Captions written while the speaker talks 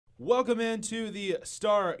Welcome into the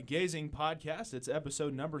Stargazing podcast. It's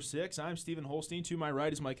episode number 6. I'm Stephen Holstein. To my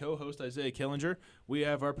right is my co-host, Isaiah Killinger. We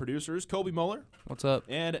have our producers, Colby Muller. What's up?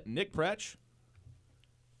 And Nick Pretch.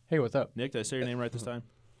 Hey, what's up? Nick, did I say your name right this time?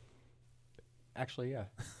 Actually, yeah.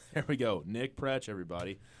 There we go. Nick Pretch,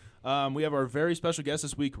 everybody. We have our very special guest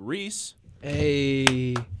this week, R.H.Y.S.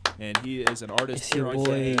 Hey. And he is an artist It's here your on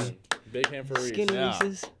boy. campus. Big hand for Reese. Skinny Yeah.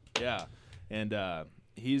 Reese's. Yeah. And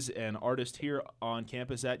he's an artist here on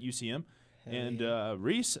campus at UCM. Hell And yeah.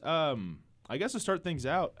 R.H.Y.S, I guess to start things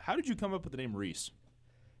out, how did you come up with the name R.H.Y.S?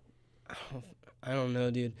 I don't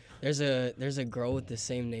know, dude. There's a girl with the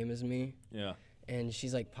same name as me, Yeah. and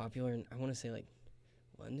she's like popular in, I want to say like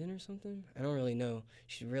London or something. I don't really know.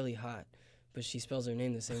 She's really hot, but she spells her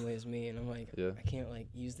name the same way as me, and I'm like, Yeah. I can't like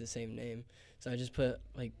use the same name. So I just put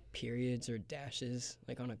like periods or dashes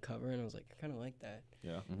like on a cover, and I was like, I kind of like that.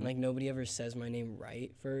 Yeah. And, like nobody ever says my name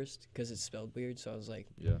right first because it's spelled weird. So I was like,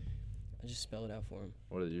 Yeah. I just spell it out for him.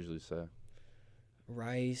 What did it usually say?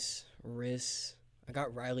 Rice, Riss. I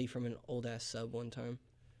got Riley from an old ass sub one time.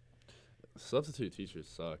 Substitute teachers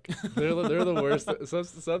suck. they're the worst.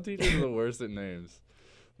 Sub teachers are the worst at names.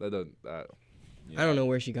 That don't. That. I don't know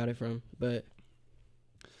where she got it from, but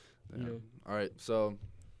Yeah. No. All right. So,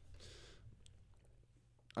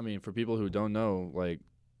 I mean, for people who don't know, like,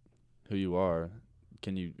 who you are,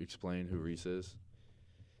 can you explain who Reese is?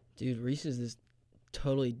 dude, Reese is this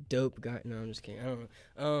totally dope guy. No, I'm just kidding. I don't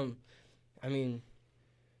know. I mean,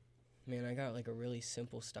 man, I got like a really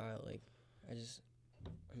simple style. Like, I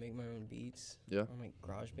make my own beats. Yeah. On like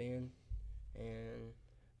GarageBand, and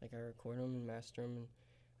like I record them and master them, and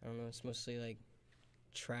I don't know. It's mostly like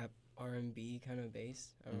trap R&B kind of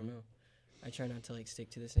bass. I don't Mhm. know. I try not to like stick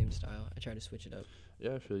to the same style. I try to switch it up.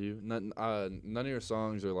 Yeah, I feel you. None of your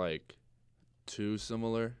songs are like too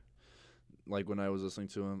similar. Like when I was listening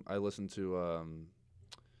to them, I listened to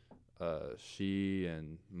She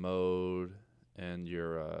and Mode and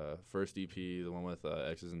your first EP, the one with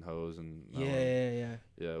X's and Hoes and Yeah.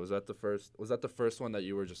 yeah. Was that the first one that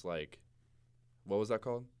you were just like, what was that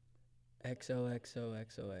called?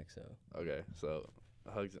 XOXOXOXO. Okay, so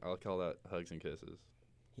hugs. I'll call that Hugs and Kisses.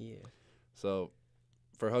 Yeah. So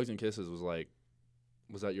for Hugs and Kisses was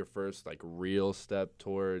that your first like real step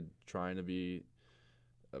toward trying to be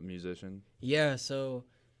a musician? Yeah, so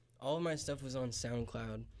all of my stuff was on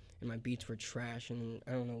SoundCloud, and my beats were trash, and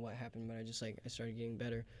I don't know what happened, but I started getting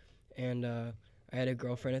better. And I had a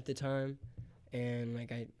girlfriend at the time, and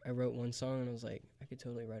like I wrote one song, and I was like, I could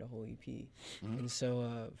totally write a whole EP. Mhm. And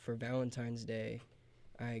so for Valentine's Day,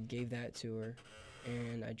 I gave that to her,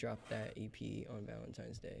 and I dropped that EP on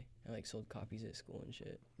Valentine's Day. I like sold copies at school and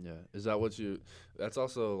shit. Yeah. Is that what you? That's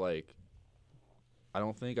also like. I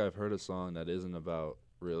don't think I've heard a song that isn't about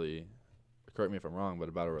really. Correct me if I'm wrong, but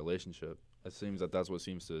about a relationship. It seems that's what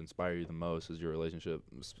seems to inspire you the most is your relationship,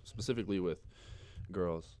 specifically with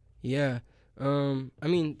girls. Yeah. I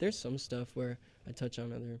mean, there's some stuff where I touch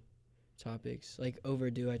on other topics. Like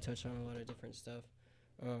Overdue, I touch on a lot of different stuff.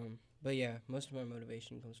 But yeah, most of my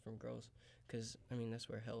motivation comes from girls, because, I mean, that's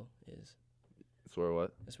where hell is. That's where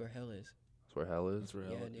what? That's where hell is. That's where hell is. That's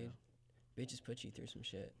real. Yeah, dude. Bitches put you through some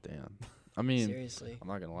shit. Damn. I mean, Seriously. I'm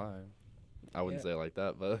not gonna lie. I wouldn't Yeah. say it like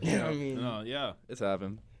that, but Yeah, I mean, No, yeah. it's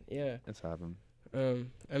happened. yeah. It's happened.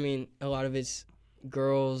 I mean, a lot of it's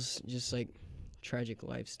girls, just like tragic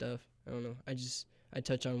life stuff. I don't know. I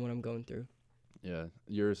touch on what I'm going through. Yeah.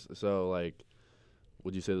 Yours. So like,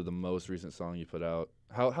 would you say that the most recent song you put out?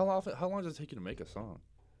 How long does it take you to make a song?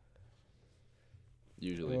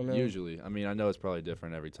 Usually. I don't know. Usually. I mean, I know it's probably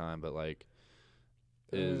different every time, but like,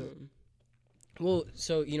 is Well,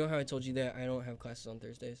 so you know how I told you that I don't have classes on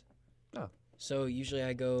Thursdays? Oh. So usually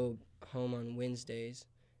I go home on Wednesdays,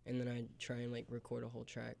 and then I try and like record a whole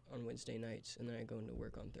track on Wednesday nights, and then I go into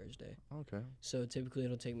work on Thursday. okay. So typically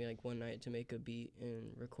it'll take me like one night to make a beat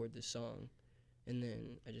and record the song, and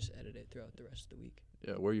then I just edit it throughout the rest of the week.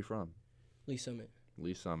 Yeah. Where are you from? Lee Summit.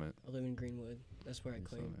 Lee Summit. I live in Greenwood. That's where I Lee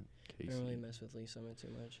claim. Summit. I don't really KC. mess with Lee Summit too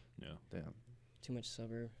much. Yeah. Damn. Too much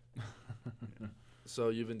suburb. So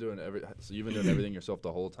you've been doing everything yourself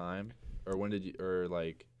the whole time, or when did you, or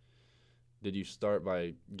like, did you start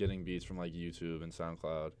by getting beats from like YouTube and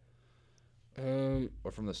SoundCloud,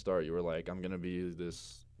 or from the start you were like, I'm gonna be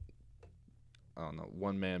this, I don't know,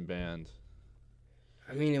 one-man band?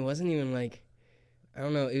 I mean, it wasn't even like, I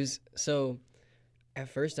don't know. It was, so at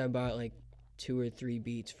first I bought like 2 or 3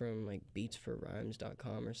 beats from like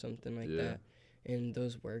beatsforrhymes.com or something like Yeah. that. And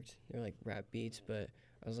those worked. They're like rap beats, but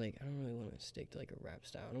I was like, I don't really want to stick to like a rap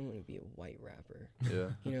style. I don't want to be a white rapper. Yeah.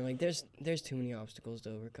 You know, like there's too many obstacles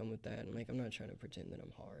to overcome with that. And like, I'm not trying to pretend that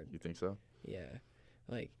I'm hard. You think so? Yeah.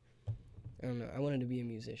 Like, I don't know. I wanted to be a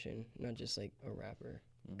musician, not just like a rapper.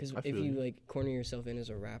 Because I if feel you like corner yourself in as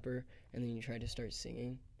a rapper and then you try to start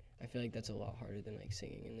singing, I feel like that's a lot harder than like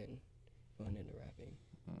singing and then going into rapping.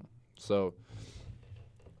 So,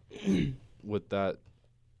 with that,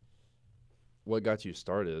 what got you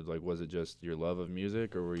started? Like, was it just your love of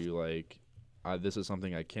music, or were you like, this is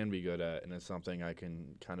something I can be good at, and it's something I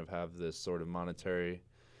can kind of have this sort of monetary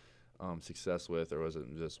success with, or was it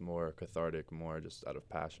just more cathartic, more just out of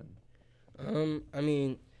passion? I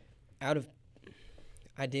mean,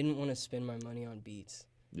 I didn't want to spend my money on beats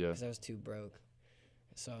Yeah. because I was too broke.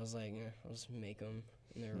 So I was like, I'll just make them,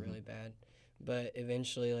 and they were really bad. But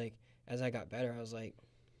eventually, like, as I got better, I was like,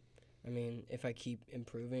 I mean, if I keep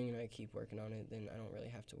improving and I keep working on it, then I don't really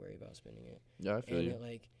have to worry about spending it. Yeah, I feel And you. it,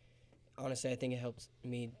 like, honestly, I think it helped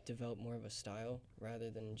me develop more of a style rather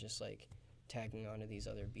than just, like, tagging onto these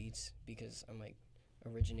other beats because I'm, like,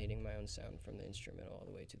 originating my own sound from the instrumental all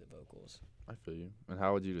the way to the vocals. I feel you. And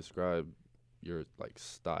how would you describe your, like,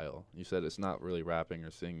 style? You said it's not really rapping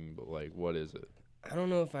or singing, but, like, what is it? I don't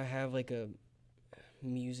know if I have, like, a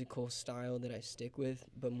musical style that I stick with,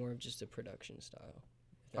 but more of just a production style,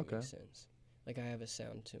 if that makes sense. Like, I have a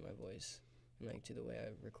sound to my voice and, like, to the way I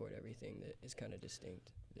record everything that is kind of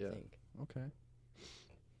distinct, I think. Okay.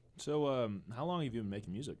 So, how long have you been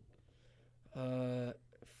making music?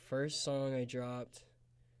 First song I dropped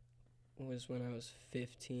was when I was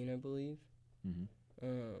 15, I believe.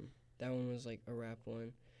 Mm-hmm. That one was, like, a rap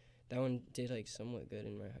one. That one did, like, somewhat good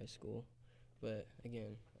in my high school. But,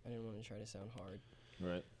 again, I didn't want to try to sound hard.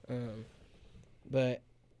 Right. But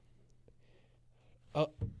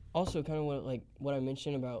also kind of what I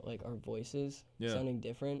mentioned about, like, our voices sounding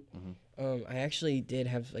different. I actually did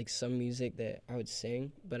have, like, some music that I would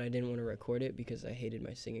sing, but I didn't want to record it because I hated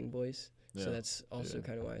my singing voice. Yeah. So that's also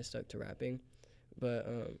kind of why I stuck to rapping. But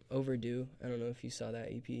Overdue, I don't know if you saw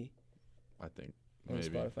that EP I think on maybe.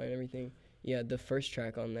 Spotify and everything. Yeah, the first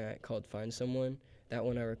track on that called Find Someone, that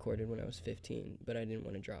one I recorded when I was 15, but I didn't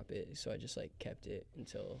want to drop it, so I just, like, kept it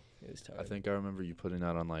until it was time. I think I remember you putting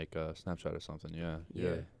that on, like, Snapchat or something. Yeah.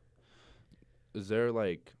 Yeah. Is there,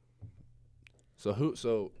 like,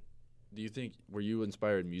 so do you think, were you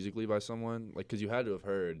inspired musically by someone? Like, because you had to have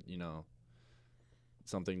heard,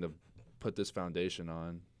 something to put this foundation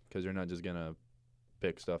on, because you're not just going to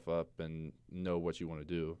pick stuff up and know what you want to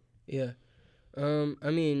do. Yeah.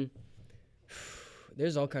 I mean,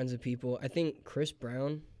 there's all kinds of people. I think Chris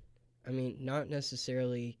Brown, I mean, not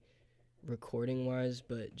necessarily recording-wise,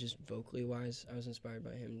 but just vocally-wise, I was inspired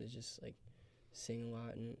by him to just, like, sing a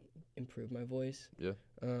lot and improve my voice. Yeah.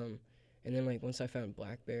 And then, like, once I found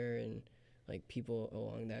Black Bear and, like, people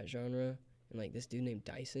along that genre, and, like, this dude named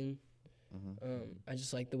Dyson, I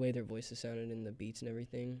just liked the way their voices sounded and the beats and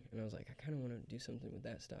everything, and I was like, I kind of want to do something with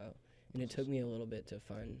that style. And it took me a little bit to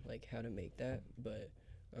find, like, how to make that, but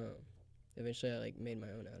eventually I, like, made my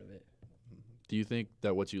own out of it. Do you think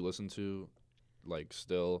that what you listen to, like,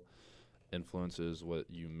 still influences what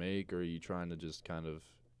you make, or are you trying to just kind of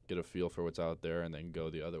get a feel for what's out there and then go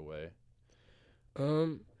the other way?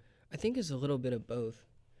 I think it's a little bit of both.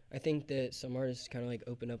 I think that some artists kind of, like,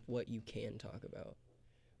 open up what you can talk about.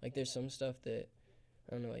 Like, there's some stuff that,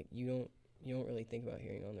 I don't know, like, you don't really think about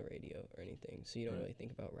hearing on the radio or anything, so you don't really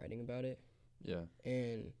think about writing about it. Yeah.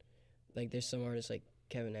 And, like, there's some artists like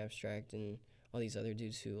Kevin Abstract and all these other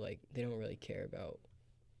dudes who, like, they don't really care about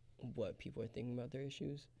what people are thinking about their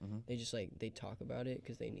issues. They just, like, they talk about it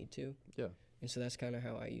because they need to. Yeah. And so that's kind of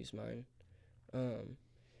how I use mine.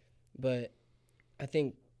 But I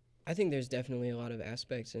think there's definitely a lot of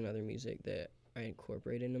aspects in other music that I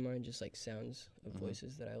incorporate into mine, just, like, sounds of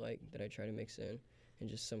voices that I like, that I try to mix in, and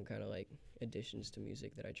just some kind of, like, additions to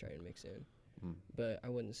music that I try and mix in. But I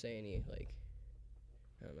wouldn't say any, like,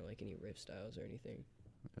 I don't know, like, any riff styles or anything.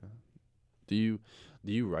 Yeah. Do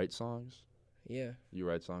you write songs? Yeah. You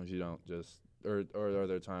write songs, you don't just, or are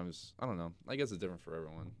there times, I don't know, I guess it's different for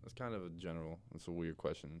everyone. It's kind of it's a weird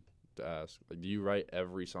question to ask. Like, do you write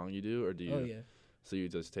every song you do, or do you? Oh, yeah. So you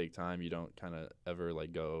just take time, you don't kind of ever,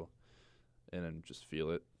 like, go in and just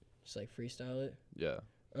feel it? Just, like, freestyle it? Yeah.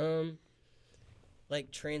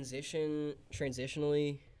 Like,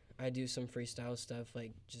 transitionally, I do some freestyle stuff,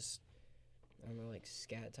 like, just, I don't know, like,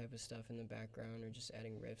 scat type of stuff in the background, or just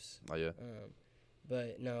adding riffs. Oh, yeah.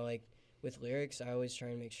 But no, like, with lyrics, I always try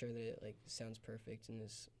and make sure that it, like, sounds perfect and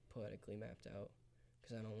is poetically mapped out,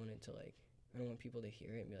 because I don't want it to, like, I don't want people to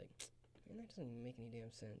hear it and be like, man, that doesn't make any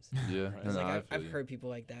damn sense. Yeah. It's like, I've heard people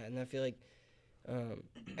like that, and I feel like,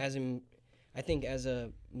 I think as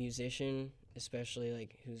a musician, especially,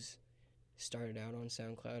 like, who's started out on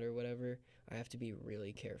SoundCloud or whatever, I have to be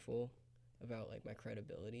really careful about, like, my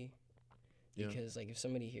credibility, Yeah. Because like if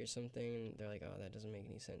somebody hears something and they're like, oh, that doesn't make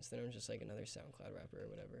any sense, then I'm just like another SoundCloud rapper or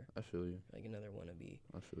whatever, I feel you. like another wannabe.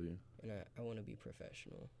 I feel you. And I want to be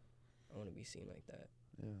professional. I want to be seen like that.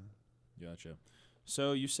 Yeah. Gotcha.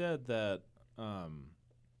 So you said that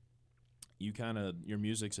your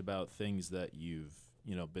music's about things that you've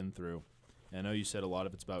been through. And I know you said a lot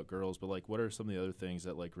of it's about girls, but like, what are some of the other things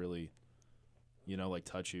that like really, like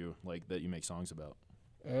touch you, like that you make songs about?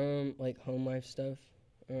 Like home life stuff.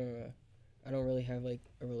 I don't really have like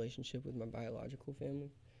a relationship with my biological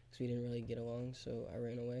family because we didn't really get along, so I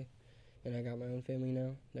ran away, and I got my own family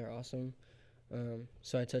now. They're awesome.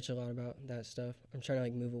 So I touch a lot about that stuff. I'm trying to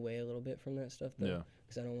like move away a little bit from that stuff though,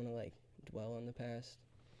 because I don't want to like dwell on the past.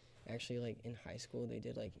 Actually, like in high school, they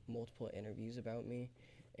did like multiple interviews about me,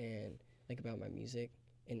 and like about my music,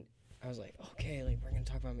 and I was like, okay, like we're gonna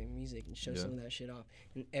talk about my music and show some of that shit off.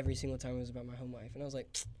 And every single time it was about my home life, and I was like,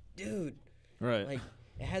 dude, right? Like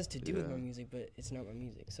it has to do with my music, but it's not my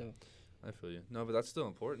music. So I feel you. No, but that's still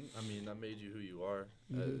important. I mean, that made you who you are.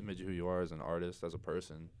 It made you who you are as an artist, as a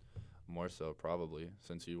person, more so probably,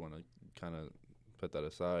 since you want to kind of put that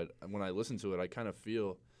aside. And when I listen to it, I kind of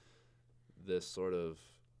feel this sort of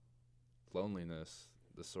loneliness,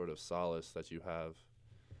 this sort of solace that you have.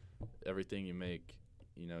 Everything you make,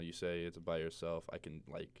 you say it's by yourself. I can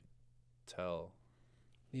like tell.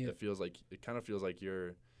 yeah, It kind of feels like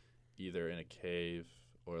you're either in a cave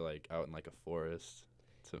or like out in like a forest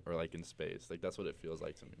or like in space. Like that's what it feels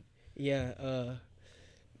like to me. yeah.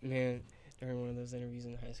 Man, during one of those interviews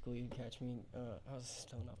in high school, you'd catch me. I was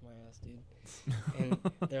stoned off my ass, dude. And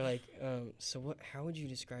they're like, so how would you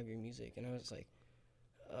describe your music? And I was like,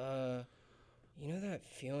 that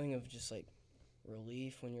feeling of just like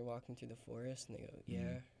relief when you're walking through the forest? And they go, yeah.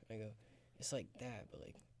 And I go, it's like that, but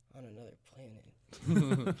like on another planet.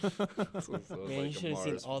 So Man, like you should have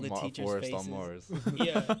seen all the teachers' forest faces. on Mars.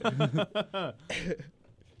 Yeah.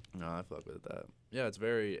 No, I fuck with that. Yeah, it's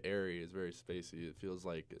very airy. It's very spacey. It feels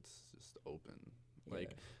like it's just open.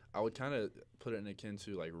 Like I would kind of put it in akin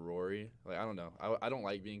to like Rory. Like I don't know. I don't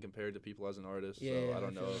like being compared to people as an artist. So I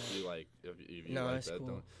don't know if you like if you No, like that's that. cool.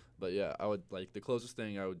 Don't. But yeah, I would like the closest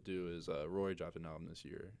thing I would do is Rory dropped an album this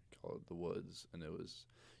year called The Woods, and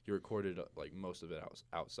he recorded like most of it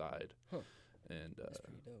outside. Huh. And That's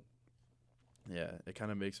pretty dope. yeah, it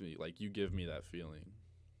kind of makes me like you give me that feeling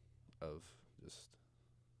of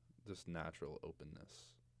just natural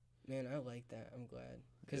openness. Man, I like that. I'm glad.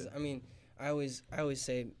 Because, I mean, I always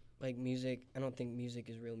say, like, music, I don't think music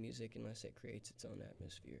is real music unless it creates its own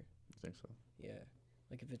atmosphere. You think so? Yeah.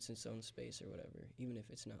 Like, if it's its own space or whatever, even if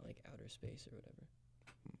it's not, like, outer space or whatever.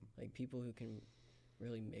 Like, people who can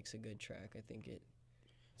really mix a good track, I think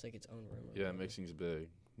it's like its own room. Or whatever. Mixing's big.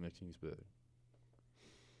 Mixing's big.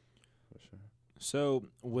 For sure. So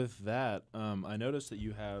with that, I noticed that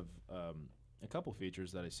you have a couple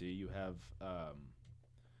features that I see. You have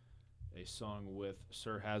a song with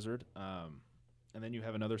Sir Hazard, and then you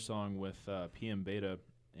have another song with PM Beta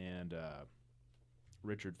and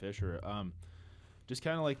Richard Fisher. Just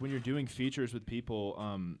kind of like when you're doing features with people,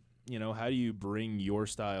 how do you bring your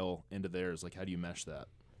style into theirs? Like, how do you mesh that?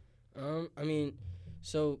 I mean,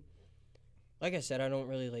 so, like I said, I don't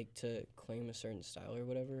really like to claim a certain style or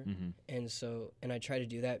whatever. And I try to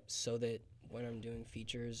do that so that when I'm doing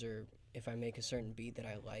features or if I make a certain beat that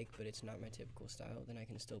I like but it's not my typical style, then I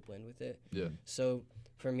can still blend with it. Yeah. So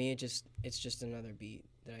for me, it's just another beat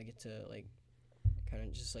that I get to like kind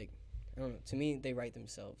of just like, I don't know. To me, they write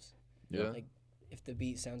themselves. Yeah. Like if the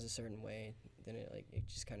beat sounds a certain way, then it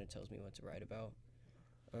just kind of tells me what to write about.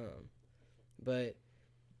 But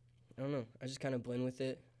I don't know. I just kind of blend with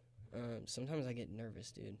it. Sometimes I get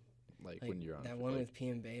nervous, dude. Like when you're on that one with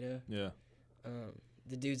PM Beta. Yeah.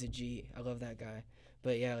 The dude's a G. I love that guy.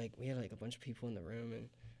 But yeah, like we had like a bunch of people in the room and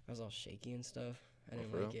I was all shaky and stuff. I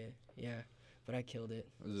didn't like it. Yeah, but I killed it.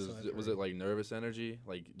 Was it like nervous energy?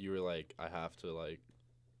 Like you were like, I have to like,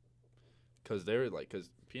 cause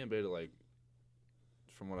PM Beta like,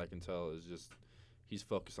 from what I can tell is just he's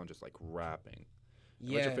focused on just like rapping.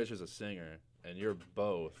 Yeah. Richard Fisher's a singer and you're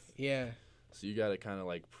both. Yeah. So you gotta kind of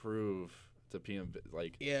like prove to PM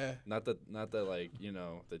like. Yeah. Not that like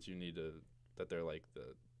that you need to that they're like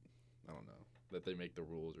I don't know. That they make the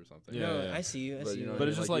rules or something. Yeah, I see you. I see you. But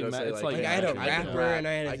it's just like it's like I had a rapper and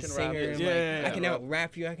I had a singer. Yeah, I can out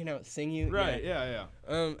rap you. I can out sing you. Right. Yeah.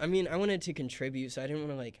 I mean, I wanted to contribute, so I didn't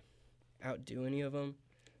want to like outdo any of them.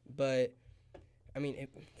 But I mean,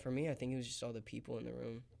 for me, I think it was just all the people in the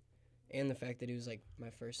room, and the fact that it was like my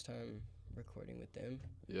first time recording with them.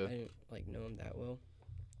 Yeah. I didn't like know them that well,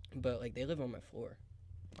 but like they live on my floor.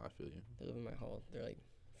 I feel you. They live in my hall. They're like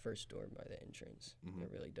first door by the entrance. They're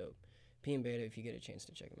really dope. PM Beta, if you get a chance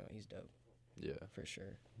to check him out, he's dope. Yeah, for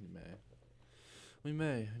sure. We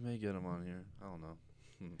may get him on here. I don't know.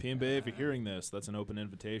 PMB, if you're hearing this, that's an open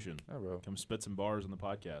invitation. Yeah, bro. Come spit some bars on the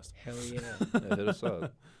podcast. Hell yeah. Yeah, hit us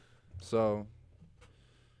up. So,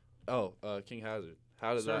 King Hazard.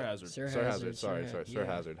 How did Sir that? Hazard. Sir Hazard. Sorry, Sir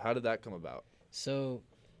Hazard. How did that come about? So,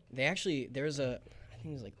 there's I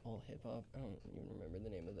think it's like All Hip Hop. I don't even remember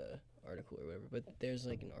the name of the article or whatever, but there's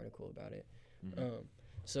like an article about it. Mhm.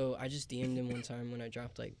 So I just DM'd him one time when I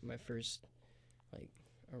dropped like my first like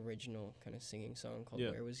original kind of singing song called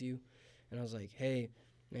Where Was You? And I was like, hey,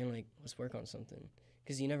 man, like, let's work on something.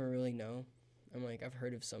 Because you never really know. I'm like, I've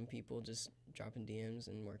heard of some people just dropping DMs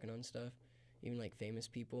and working on stuff, even like famous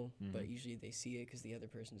people, but usually they see it because the other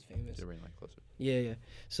person's famous. You're bringing like closer. Yeah.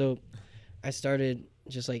 So I started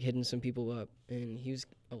just like hitting some people up, and he was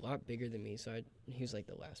a lot bigger than me, so he was like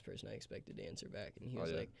the last person I expected to answer back. And he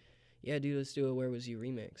was like, yeah, dude, let's do a Where Was You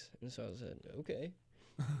remix. And so I said, okay.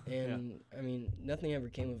 And I mean, nothing ever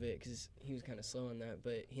came of it because he was kind of slow on that,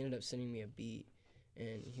 but he ended up sending me a beat,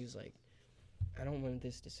 and he was like, I don't want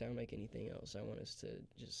this to sound like anything else. I want us to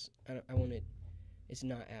just, I want it, it's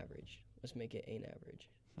not average. Let's make it ain't average.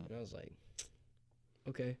 And I was like,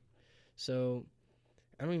 okay. So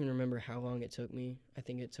I don't even remember how long it took me. I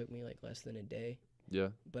think it took me like less than a day. Yeah.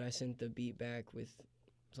 But I sent the beat back with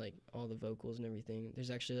like all the vocals and everything.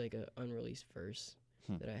 There's actually like an unreleased verse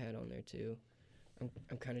that I had on there too.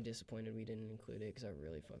 I'm kind of disappointed we didn't include it because I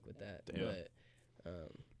really fuck with that. Yeah.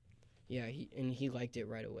 But yeah, he liked it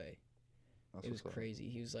right away. That's It was what's up. crazy.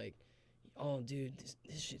 He was like, "Oh, dude, this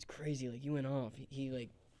shit's crazy. Like, you went off." He like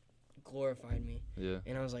glorified me, Yeah.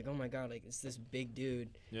 and I was like, "Oh my god, like it's this big dude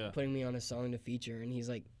Yeah. putting me on a song to feature," and he's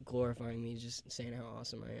like glorifying me, just saying how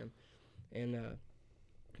awesome I am. And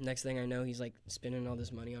next thing I know, he's like spending all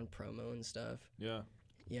this money on promo and stuff. Yeah.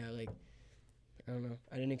 Yeah, like I don't know.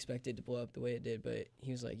 I didn't expect it to blow up the way it did, but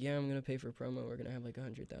he was like, "Yeah, I'm gonna pay for promo. We're gonna have like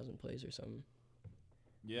 100,000 plays or something."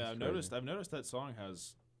 Yeah, That's I've noticed that song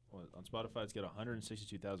has on Spotify it's got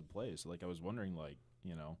 162,000 plays. So, like I was wondering, like,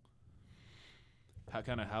 you know,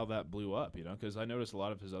 how that blew up, you know, because I noticed a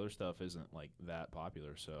lot of his other stuff isn't like that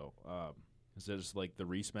popular. So is that just like the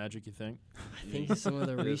Reese magic, you think? I think some of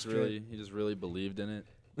the He just really believed in it,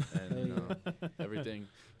 and you know, everything.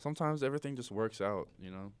 Sometimes everything just works out,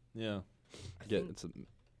 you know. Yeah. It's a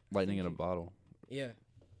lightning in a bottle. Yeah.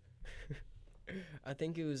 I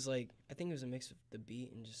think it was a mix of the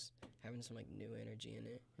beat and just having some like new energy in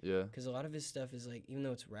it. Yeah. Because a lot of his stuff is like, even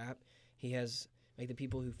though it's rap, he has like the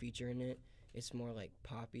people who feature in it, it's more like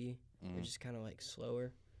poppy. They're just kind of like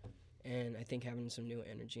slower. And I think having some new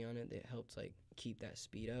energy on it that helped like keep that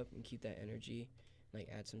speed up and keep that energy, like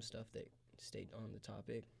add some stuff that stayed on the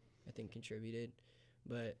topic, I think contributed.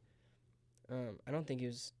 But I don't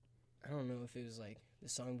know if it was like the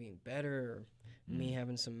song being better or me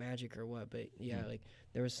having some magic or what, but yeah, like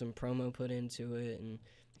there was some promo put into it, and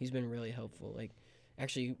he's been really helpful. Like,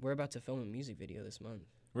 actually, we're about to film a music video this month.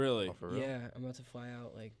 Really? Oh, for real? Yeah, I'm about to fly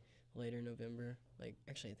out like later November. Like,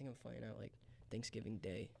 actually, I think I'm flying out like Thanksgiving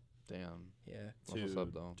Day. Damn. Yeah, That's what's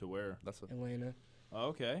up, though. To where? That's Atlanta. Oh,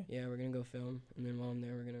 okay. Yeah, we're gonna go film, and then while I'm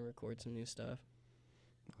there, we're gonna record some new stuff.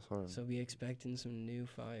 hard. So be expecting some new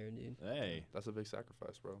fire, dude. Hey, That's a big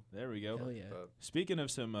sacrifice, bro. there we go. Hell yeah. Speaking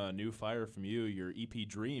of some new fire from you, your EP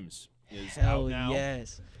Dreams is Hell out now.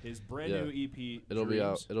 yes. His brand Yeah. new EP. It'll Dreams, be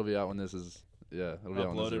out. It'll be out when this is. Yeah, it'll be out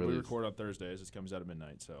when this is uploaded. We released. record on Thursdays. It comes out at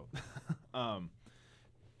midnight. So,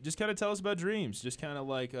 just kind of tell us about Dreams. Just kind of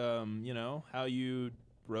like, you know, how you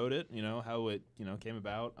wrote it. You know, how it, you know, came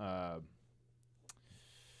about.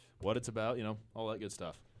 What it's about. You know, all that good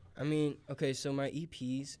stuff. I mean, okay, so my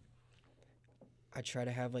EPs, I try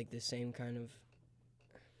to have like the same kind of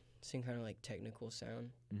like technical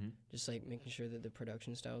sound, just like making sure that the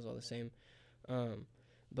production style is all the same.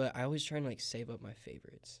 But I always try and like save up my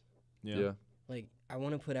favorites. Yeah. Like I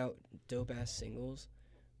want to put out dope ass singles,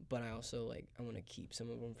 but I also like I want to keep some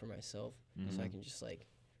of them for myself, so I can just like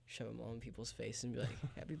shove them all in people's face and be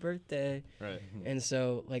like, "Happy birthday!" Right. And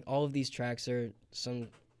so like all of these tracks are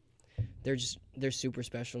they're super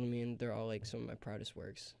special to me, and they're all like some of my proudest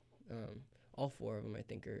works. All four of them I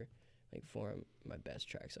think are like four of my best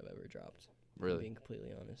tracks I've ever dropped. Really? Being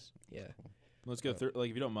completely honest. Yeah. Let's go through.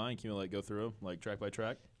 Like, if you don't mind, can you like go through 'em, like track by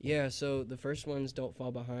track? Yeah. So the first one's "Don't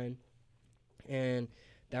Fall Behind," and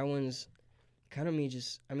that one's kind of me.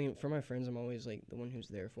 I mean, for my friends, I'm always like the one who's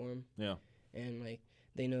there for them. Yeah. And like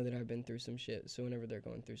they know that I've been through some shit, so whenever they're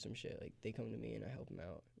going through some shit, like they come to me and I help them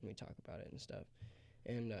out and we talk about it and stuff.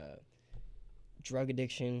 And drug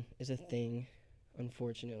addiction is a thing,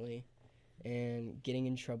 unfortunately, and getting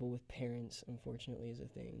in trouble with parents, unfortunately, is a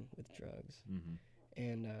thing with drugs.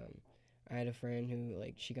 And I had a friend who,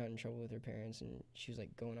 like, she got in trouble with her parents, and she was,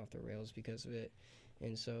 like, going off the rails because of it.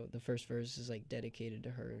 And so the first verse is, like, dedicated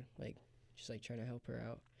to her, like, just, like, trying to help her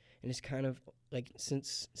out. And it's kind of, like,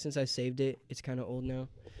 since I saved it, it's kind of old now.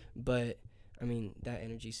 But, I mean, that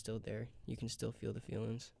energy's still there. You can still feel the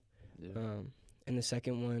feelings. Yeah. And the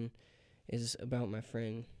second one is about my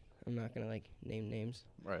friend. I'm not going to, like, name names.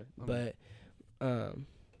 Right. But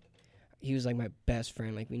he was, like, my best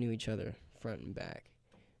friend. Like, we knew each other front and back.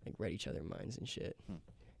 Like, read each other's minds and shit.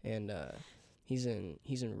 And he's in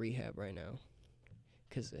rehab right now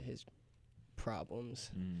because of his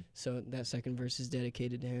problems. So that second verse is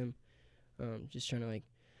dedicated to him. Just trying to, like,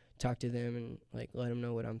 talk to them and, like, let them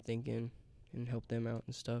know what I'm thinking and help them out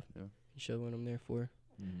and stuff. Yeah. And show what I'm there for.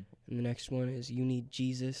 And the next one is You Need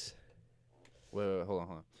Jesus. Wait, hold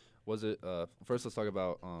on. Was it first? Let's talk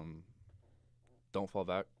about Don't Fall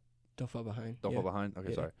Back. Don't Fall Behind. Don't Fall Behind. Okay,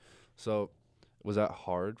 Yeah. sorry. So, was that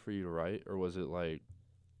hard for you to write, or was it like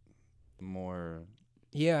more?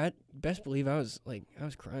 Yeah, I best believe I was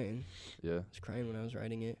crying. Yeah. I was crying when I was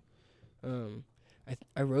writing it.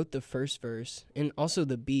 I wrote the first verse, and also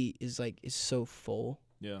the beat is so full.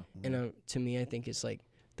 Yeah. And to me, I think it's like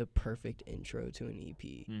the perfect intro to an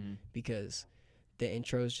EP because the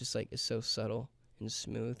intro is just like is so subtle and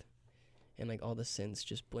smooth, and like all the synths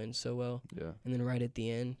just blend so well. Yeah. And then right at the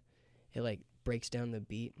end, it like breaks down the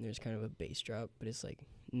beat, and there's kind of a bass drop, but it's like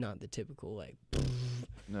not the typical like,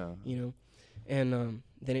 No. you know. And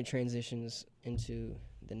then it transitions into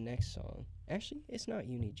the next song. Actually, it's not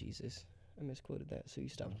You Need Jesus. I misquoted that, so you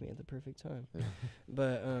stopped me at the perfect time. Yeah.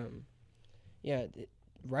 But yeah,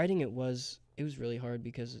 writing it was really hard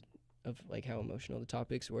because of like how emotional the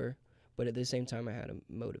topics were. But at the same time, I had a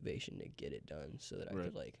motivation to get it done so that I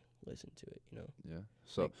could like listen to it, you know. Yeah.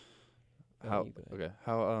 So Like, how you go ahead.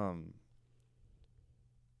 how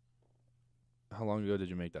long ago did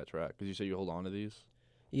you make that track? Because you said you hold on to these.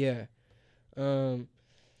 Yeah.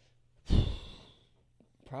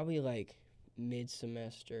 Probably like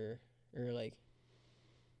mid-semester or like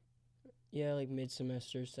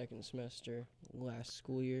mid-semester, second semester, last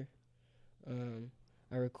school year.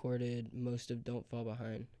 I recorded most of Don't Fall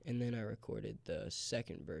Behind, and then I recorded the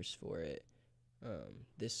second verse for it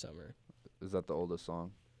this summer. Is that the oldest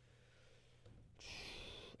song?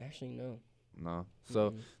 Actually, no. No.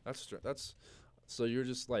 So Mm-mm. that's so you're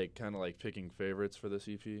just like kind of like picking favorites for this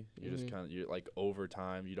EP. You're just kind of you're like over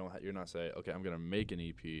time. You're not saying, okay, I'm gonna make an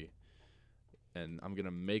EP, and I'm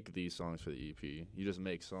gonna make these songs for the EP. You just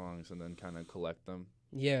make songs and then kind of collect them.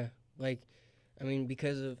 Yeah, like, I mean,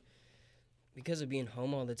 because of being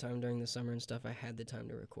home all the time during the summer and stuff, I had the time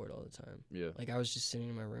to record all the time. Yeah. Like, I was just sitting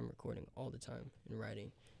in my room recording all the time and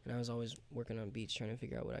writing, and I was always working on beats, trying to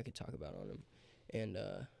figure out what I could talk about on them. And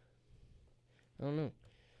I don't know.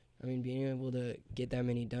 I mean, being able to get that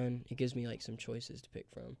many done, it gives me like some choices to pick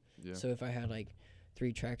from. Yeah. So if I had like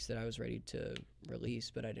 3 tracks that I was ready to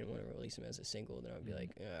release, but I didn't want to release them as a single, then I'd be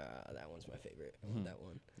like, that one's my favorite. I want that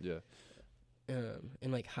one. Yeah.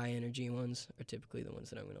 And like high energy ones are typically the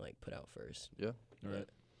ones that I'm gonna like put out first. Yeah. All right.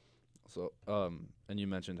 So and you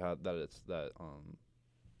mentioned how that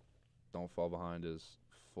Don't Fall Behind is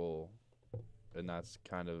full, and that's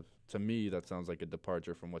kind of, to me, that sounds like a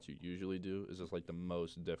departure from what you usually do. Is this like the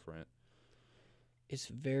most different? It's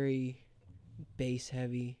very bass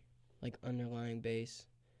heavy, like underlying bass,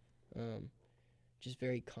 just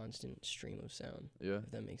very constant stream of sound. Yeah.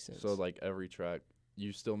 If that makes sense. So like every track,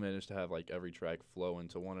 you still manage to have like every track flow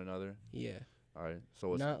into one another. Yeah. All right.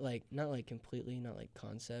 So it's Not like completely, not like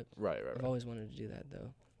concept. right. I've always wanted to do that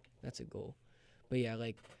though. That's a goal. But yeah,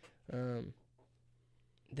 like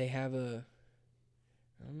they have a,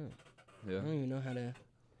 I don't know. Yeah. I don't even know how to.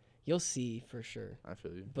 You'll see for sure. I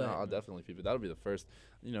feel you. But- No, I'll definitely peep it. That'll be the first.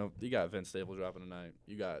 You know, you got Vince Staples dropping tonight.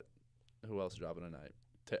 You got who else dropping tonight?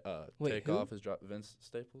 Wait, Takeoff is dropping. Vince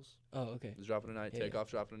Staples Oh, okay. is dropping tonight. Yeah.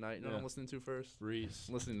 Takeoff's dropping tonight. You know what I'm Yeah. listening to first? R.H.Y.S.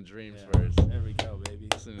 I'm listening to Dreams Yeah. first. There we go, baby.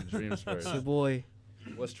 Listening to Dreams first. It's your boy.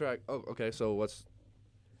 What's track? Oh, okay. So what's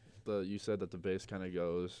you said that the bass kind of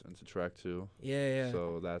goes into track 2. Yeah.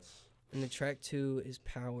 So that's And the track 2 is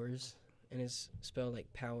Powers, and it's spelled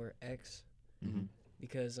like Power X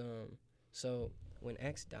because so when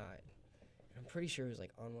X died, I'm pretty sure it was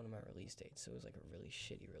like on one of my release dates, so it was like a really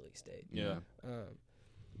shitty release date. Yeah.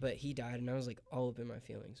 But he died, and I was like all up in my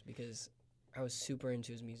feelings because I was super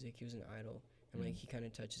into his music. He was an idol, and like he kind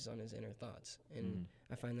of touches on his inner thoughts, and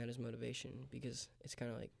I find that as motivation because it's kind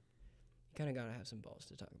of like you kind of gotta have some balls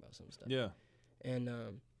to talk about some stuff. Yeah. And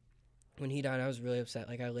when he died, I was really upset.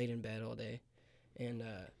 Like I laid in bed all day, and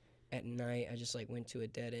at night I just like went to a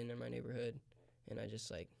dead end in my neighborhood, and I just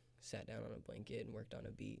like sat down on a blanket and worked on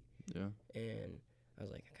a beat. yeah. And I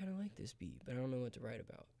was like, I kind of like this beat, but I don't know what to write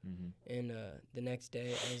about. Mm-hmm. And the next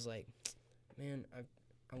day, I was like, man,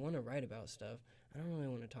 I want to write about stuff. I don't really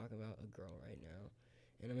want to talk about a girl right now.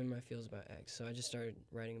 And I'm in my feels about X. So I just started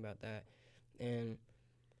writing about that. And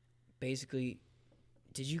basically,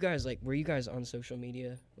 were you guys on social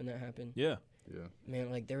media when that happened? Yeah. Yeah.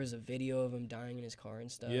 Man, like, there was a video of him dying in his car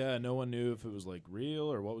and stuff. Yeah, no one knew if it was, like, real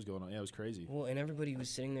or what was going on. Yeah, it was crazy. Well, and everybody was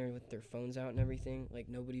sitting there with their phones out and everything. Like,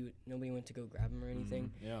 nobody went to go grab him or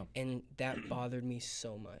anything. Mm-hmm. Yeah. And that bothered me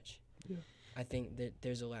so much. Yeah. I think that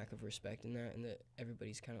there's a lack of respect in that, and that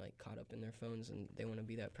everybody's kind of, like, caught up in their phones, and they want to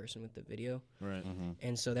be that person with the video. Right. Mm-hmm.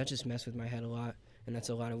 And so that just messed with my head a lot, and that's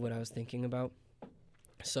a lot of what I was thinking about.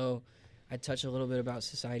 So I touch a little bit about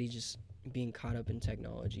society just being caught up in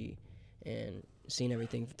technology and seeing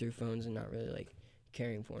everything through phones and not really, like,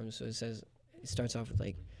 caring for them. So it starts off with,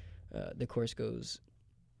 like, the chorus goes,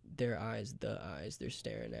 their eyes, they're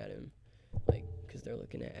staring at him, like, because they're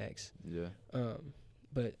looking at X. Yeah.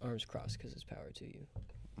 But arms crossed because it's power to you.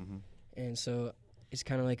 Mm-hmm. And so it's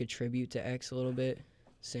kind of like a tribute to X a little bit,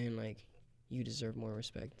 saying, like, you deserve more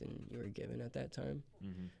respect than you were given at that time,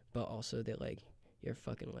 Mm-hmm. but also that, like, you're a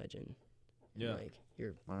fucking legend. Yeah. And, like,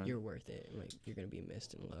 Right. you're worth it, and, like, you're going to be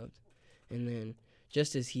missed and loved. And then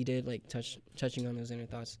just as he did, like, touching on those inner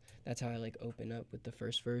thoughts, that's how I, like, open up with the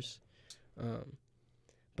first verse.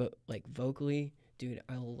 But, like, vocally, dude,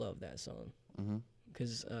 I love that song. Mm-hmm.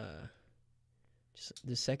 Because just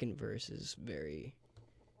the second verse is very,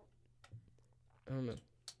 I don't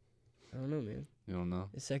know, man. You don't know?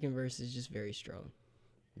 The second verse is just very strong,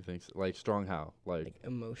 You think so? Like strong how? like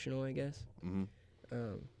emotional, I guess.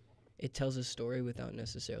 Mm-hmm. It tells a story without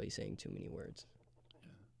necessarily saying too many words.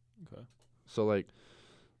 Okay. So like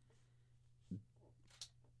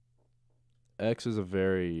X is a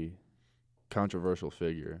very controversial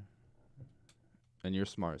figure. And you're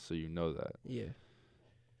smart, so you know that. Yeah.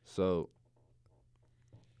 So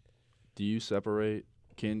do you separate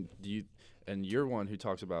and you're one who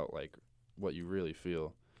talks about like what you really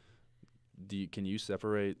feel. Can you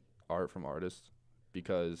separate art from artist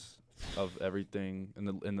because of everything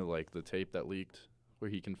in the like the tape that leaked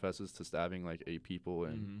where he confesses to stabbing like 8 people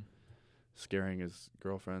and Mm-hmm. scaring his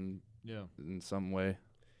girlfriend Yeah. in some way?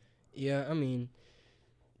 Yeah, I mean,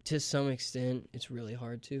 to some extent, it's really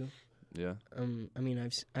hard to. Yeah. I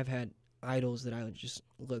mean, I've had idols that I just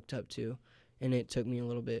looked up to, and it took me a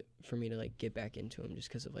little bit for me to like get back into them just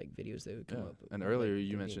because of like videos that would come Yeah. up. And of, earlier like,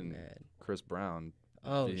 you them mentioned being mad. Chris Brown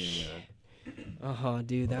Oh being shit. a Oh,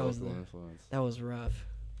 dude, that was vocal influence. that was rough.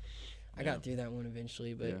 I Yeah. got through that one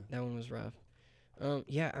eventually, but Yeah. that one was rough.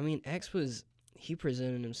 Yeah, I mean, he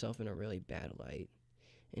presented himself in a really bad light,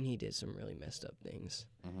 and he did some really messed up things.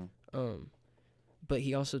 Mm-hmm. But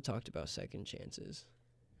he also talked about second chances,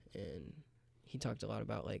 and he talked a lot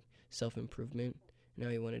about like self-improvement and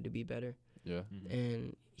how he wanted to be better. Yeah. Mm-hmm.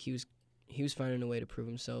 And he was finding a way to prove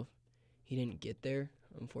himself. He didn't get there,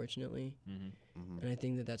 unfortunately. Mm-hmm. Mm-hmm. And I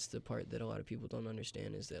think that that's the part that a lot of people don't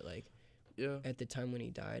understand is that like Yeah. at the time when he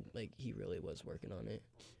died, like he really was working on it.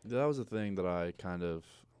 That was the thing that I kind of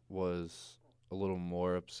was a little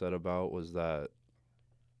more upset about, was that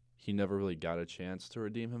he never really got a chance to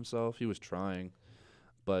redeem himself. He was trying,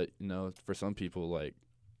 but you know, for some people, like,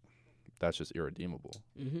 that's just irredeemable.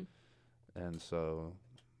 Mm-hmm. And so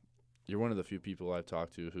you're one of the few people I've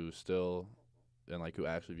talked to who still, and like who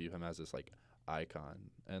actually view him as this like icon,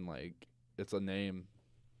 and like it's a name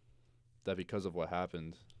that because of what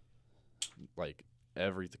happened, like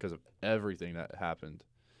because of everything that happened,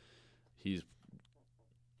 he's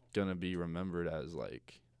gonna be remembered as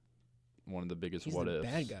like one of the biggest He's what the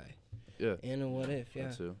ifs. bad guy. Yeah. And a what if, yeah.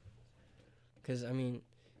 That too. Because, I mean,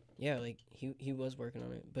 yeah, like, he was working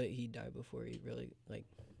on it, but he died before he really, like,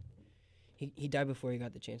 he died before he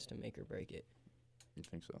got the chance to make or break it. You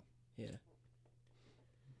think so? Yeah.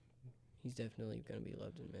 He's definitely going to be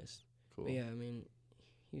loved and missed. Cool. But, yeah, I mean,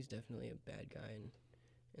 he was definitely a bad guy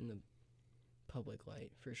in the public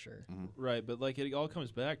light, for sure. Mm-hmm. Right, but like it all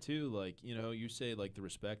comes back to like, you know, you say like the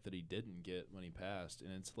respect that he didn't get when he passed,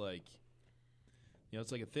 and it's like, you know,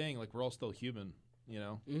 it's like a thing, like we're all still human, you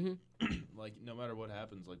know? Mm-hmm. Like no matter what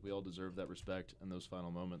happens, like we all deserve that respect in those final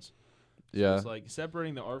moments. So Yeah. it's like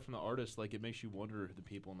separating the art from the artist, like it makes you wonder the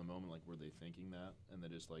people in the moment, like were they thinking that and they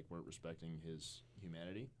just like weren't respecting his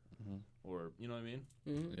humanity, Mm-hmm. or you know what I mean?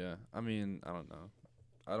 Mm-hmm. Yeah. I mean, I don't know.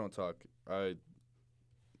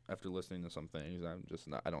 After listening to some things,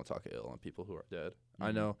 I don't talk ill on people who are dead.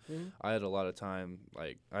 I Mhm. know Mm-hmm. I had a lot of time,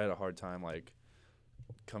 like, I had a hard time, like,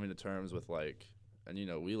 coming to terms with, like, and, you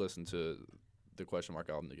know, we listened to the Question Mark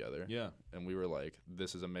album together, Yeah. and we were like,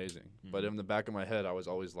 this is amazing. But Mhm. in the back of my head, I was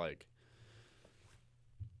always like,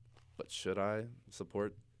 but should I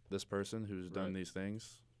support this person who's done Right. these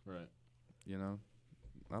things? Right. You know,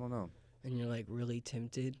 I don't know. And you're like really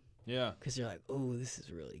tempted Yeah. because you're like, oh, this is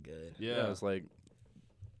really good. Yeah. It's like,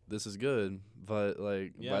 this is good, but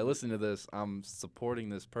like Yeah, by but- listening to this, I'm supporting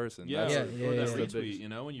this person. Yeah, That's Yeah, or yeah, that yeah. retweet. You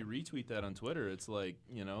know, when you retweet that on Twitter, it's like,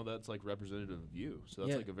 you know, that's like representative of you. So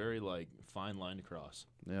that's Yeah. like a very like fine line to cross.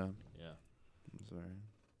 Yeah. Yeah. I'm sorry.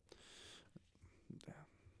 Yeah.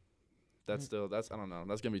 That's still I don't know.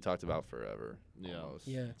 That's gonna be talked about forever. Yeah. Almost.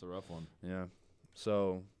 Yeah. It's a rough one. Yeah.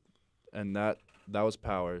 So, and that was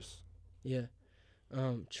Powers. Yeah.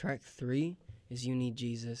 Track 3 is You Need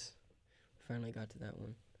Jesus. Finally got to that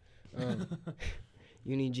one.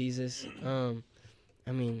 You Need Jesus.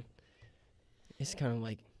 I mean, it's kind of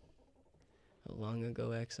like a long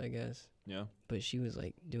ago ex, I guess. Yeah. But she was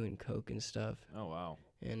like doing coke and stuff, Oh wow.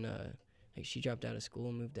 and like she dropped out of school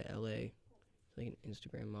and moved to LA. Like an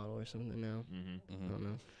Instagram model or something now. Mm-hmm. I don't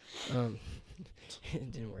know.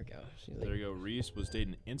 It didn't work out. She's like, There you go. Reese was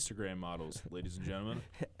dating Instagram models, ladies and gentlemen.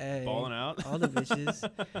 hey, Balling out. all the bitches.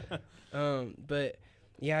 But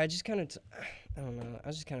yeah, I just kind of, I don't know. I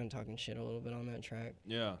was just kind of talking shit a little bit on that track.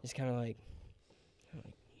 Yeah. Just kind of like,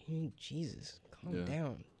 Jesus, calm Yeah.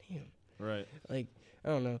 down, damn. Right. Like, I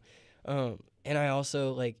don't know. And I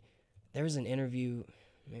also like, there was an interview.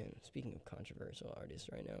 Man, speaking of controversial artists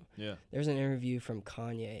right now, Yeah. there's an interview from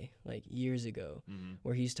Kanye like years ago Mm-hmm.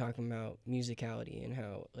 where he's talking about musicality and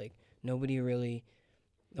how like nobody really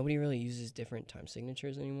uses different time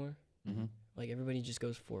signatures anymore. Mm-hmm. Like everybody just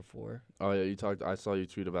goes 4/4. Oh yeah, you talked. I saw you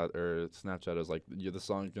tweet about or Snapchat. It was like, the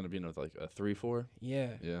song's gonna be in with like a 3/4.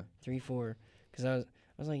 Yeah, Yeah. 3/4. Cause I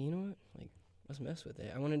was like, you know what? Like, let's mess with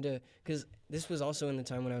it. I wanted to, cause this was also in the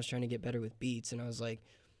time when I was trying to get better with beats, and I was like,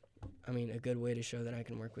 I mean, a good way to show that I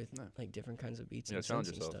can work with Yeah. like different kinds of beats Yeah, and challenge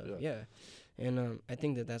synths and yourself, stuff. yeah. And I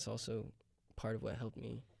think that that's also part of what helped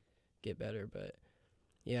me get better. But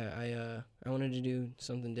yeah, I wanted to do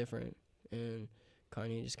something different, and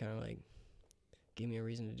Kanye just kind of like gave me a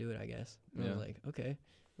reason to do it, I guess. And I Yeah. was like, okay,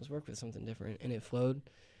 let's work with something different, and it flowed.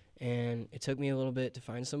 And it took me a little bit to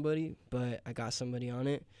find somebody, but I got somebody on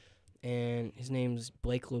it, and his name's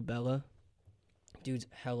Blake Lobella. Dude's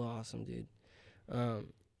hella awesome, dude.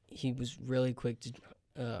 He was really quick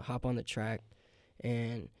to hop on the track,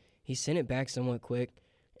 and he sent it back somewhat quick,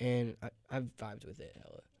 and I've vibed with it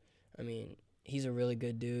hella. I mean, he's a really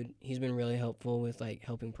good dude. He's been really helpful with like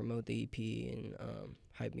helping promote the EP and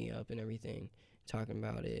hype me up and everything, talking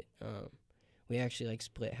about it. We actually like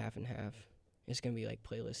split half and half. It's gonna be like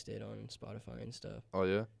playlisted on Spotify and stuff. Oh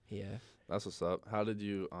yeah. Yeah. That's what's up. How did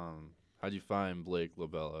you find Blake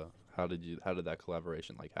Lobella? How did that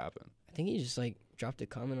collaboration like happen? I think he just like dropped a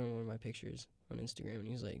comment on one of my pictures on Instagram, and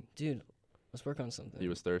he was like, "Dude, let's work on something." He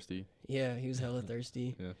was thirsty. Yeah, he was hella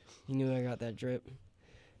thirsty. Yeah. He knew I got that drip,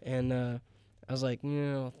 and I was like,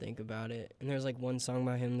 I'll think about it. And there's like one song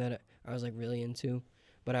by him that I was like really into,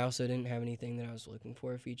 but I also didn't have anything that I was looking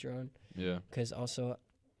for a feature on, Yeah. because also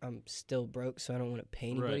I'm still broke, so I don't want to pay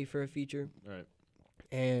anybody Right. for a feature. Right.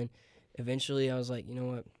 And eventually I was like, you know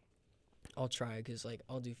what, I'll try, because like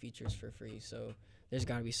I'll do features for free, so there's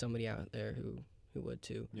got to be somebody out there who would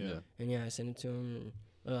too. Yeah. And yeah, I sent it to him, and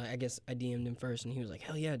well, I guess I DM'd him first, and he was like,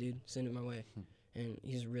 hell yeah, dude, send it my way. And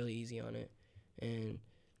he's really easy on it, and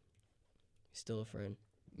he's still a friend.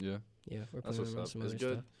 Yeah. Yeah, we're That's playing what's on up. some It's other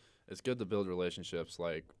good. stuff. It's good to build relationships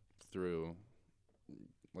like through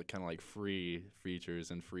like kind of like free features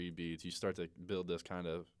and free beats. You start to build this kind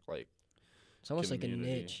of like It's almost like a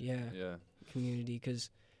community. niche, yeah, yeah. community, because,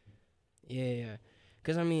 yeah.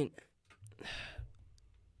 Because, I mean,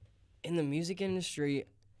 in the music industry,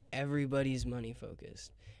 everybody's money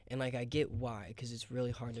focused. And, like, I get why, because it's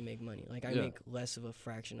really hard to make money. Like, I Yeah. make less of a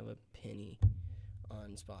fraction of a penny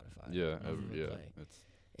on Spotify. Yeah. from a Yeah. play, It's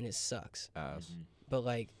and it sucks. ass. Mhm. But,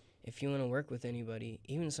 like, if you want to work with anybody,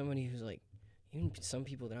 even somebody who's, like, even some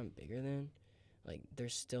people that I'm bigger than, like, they're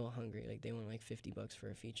still hungry. Like, they want, like, $50 for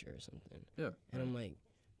a feature or something. Yeah. And I'm like,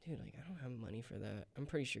 dude, like, I don't have money for that. I'm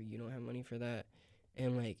pretty sure you don't have money for that.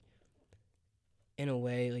 And, like, in a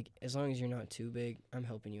way, like, as long as you're not too big, I'm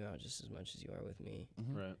helping you out just as much as you are with me.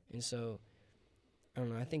 Mhm. Right. And so, I don't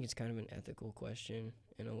know, I think it's kind of an ethical question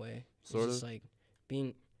in a way. Sort It's just, of. like,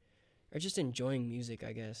 being, or just enjoying music,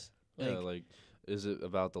 I guess. Yeah. Like, is it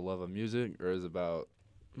about the love of music or is it about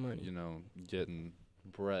money. getting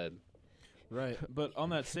bread? Right. But on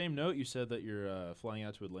that same note, you said that you're flying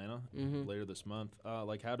out to Atlanta Mm-hmm. later this month.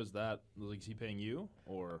 Like, how does that? Like, is he paying you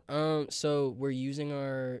or? So we're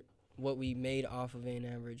using what we made off of an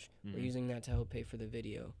average. We're Mhm. using that to help pay for the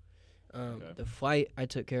video. Okay. The flight, I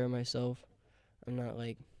took care of myself. I'm not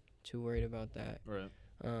like too worried about that. Right.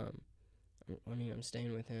 I mean, I'm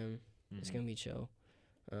staying with him, It's gonna be chill.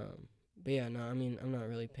 But yeah, no, I mean, I'm not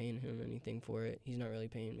really paying him anything for it. He's not really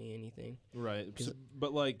paying me anything. Right. So,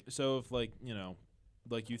 but like, so if like, you know,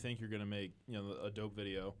 like you think you're gonna make, you know, a dope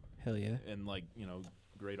video Hell yeah. and like, you know,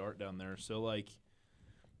 great art down there. So like,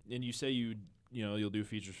 and you say you know, you'll do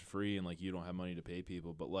features for free and like you don't have money to pay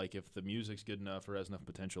people, but like if the music's good enough or has enough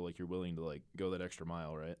potential, like you're willing to like go that extra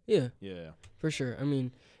mile, right? Yeah, Yeah. for sure. I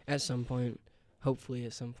mean, at some point, hopefully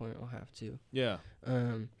at some point I'll have to. Yeah.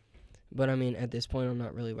 But I mean, at this point, I'm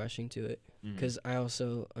not really rushing to it Mhm. because I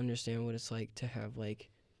also understand what it's like to have like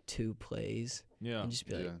 2 plays Yeah. and just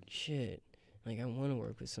be like, Yeah. shit, like I want to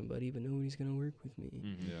work with somebody, but nobody's gonna work with me.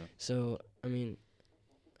 Mhm. Yeah. So I mean,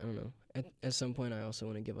 I don't know. At some point, I also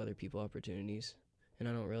want to give other people opportunities, and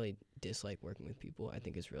I don't really dislike working with people. I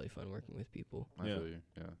think it's really fun working with people. I Yeah. feel you.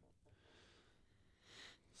 Yeah.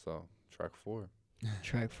 So track 4,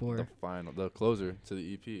 Track 4, the closer to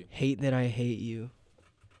the EP. Hate That I Hate You.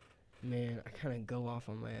 Man, I kind of go off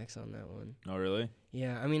on my ex on that one. Oh, really?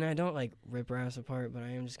 Yeah, I mean, I don't like rip her ass apart, but I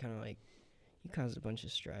am just kind of like, you caused a bunch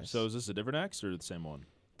of stress. So is this a different ex or the same one?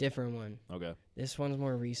 Different one. Okay. This one's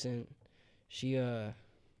more recent. She, man,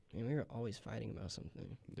 we were always fighting about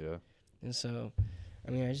something. Yeah. And so,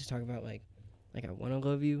 I mean, I just talk about like I want to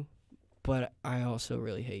love you, but I also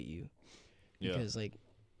really hate you. Yeah. Because like,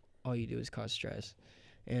 all you do is cause stress.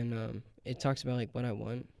 And it talks about like what I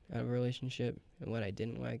want out of a relationship and what I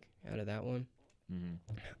didn't like out of that one. Mhm.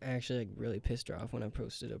 I actually like really pissed her off when I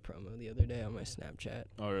posted a promo the other day on my Snapchat.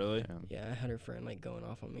 Oh, really? Yeah, I had her friend like going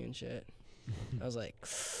off on me and shit. I was like,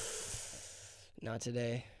 not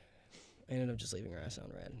today. I ended up just leaving her ass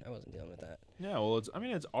on red. I wasn't dealing with that. Yeah. Well, it's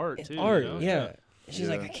art It's too. art, you know? yeah. She's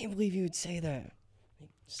like, Yeah. I can't believe you would say that. Like,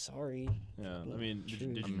 sorry. Yeah. I mean, did True.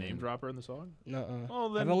 you I name mean- drop her in the song? Nuh-uh.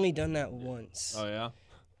 Oh, then. I've only done that once. Oh, yeah.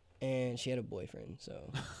 And she had a boyfriend,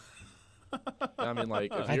 so I mean,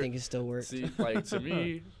 like, if I you're, think it still works. see, like, to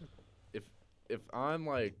me, if I'm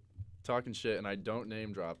like talking shit and I don't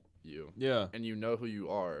name drop you, Yeah. and you know who you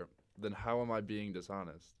are, then how am I being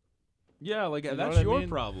dishonest? Yeah. Like You know that's what I your mean?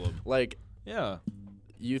 problem. Like, Yeah.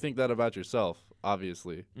 you think that about yourself,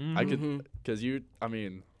 obviously. I could, Mhm. because I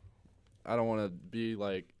mean, I don't want to be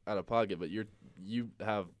like out of pocket, but you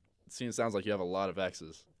have. Sounds like you have a lot of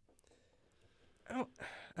exes. I don't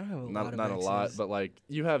have a lot Not of a lot, exes. but like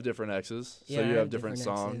you have different exes, Yeah, so I you have have different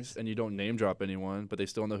different songs, exes. and you don't name drop anyone, but they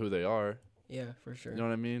still know who they are. Yeah, for sure. You know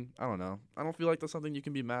what I mean? I don't know. I don't feel like that's something you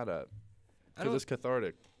can be mad at I because don't. it's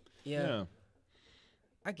cathartic. Yeah,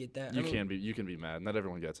 I get that. You I mean, can be mad. Not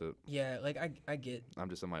everyone gets it. Yeah, like I get I'm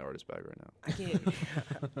just in my artist bag right now. I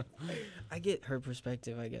get I get her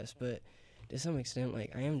perspective, I guess, but to some extent,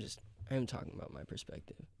 like I am talking about my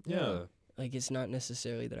perspective. Yeah. Like it's not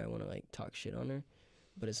necessarily that I want to like talk shit on her,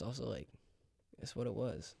 but it's also like it's what it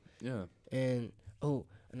was. Yeah. And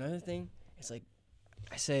another thing, it's like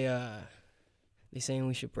I say they saying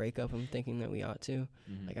we should break up. I'm thinking that we ought to.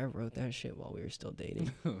 Mhm. Like I wrote that shit while we were still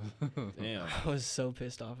dating. Damn. I was so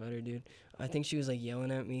pissed off at her, dude. I think she was like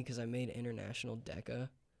yelling at me because I made International DECA,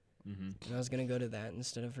 Mhm. and I was gonna go to that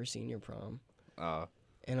instead of her senior prom. Uh,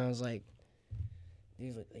 And I was like,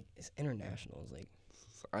 dude, like it's international. I was like,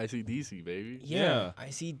 ICDC, baby. Yeah. I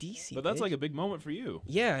see DC. But that's bitch. like a big moment for you.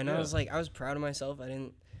 Yeah, and Yeah. I was like, I was proud of myself. I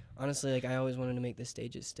didn't, honestly, like I always wanted to make the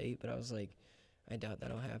stage at state, but I was like, I doubt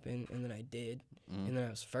that'll happen. And then I did, and then I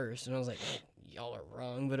was first, and I was like, y'all are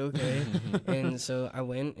wrong, but okay. And so I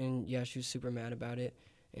went, and yeah, she was super mad about it,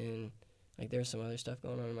 and like there was some other stuff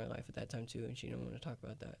going on in my life at that time too, and she didn't want to talk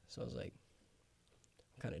about that. So I was like,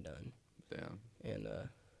 I'm kind of done. Damn. And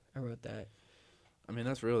I wrote that. I mean,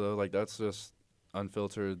 that's real though. Like that's just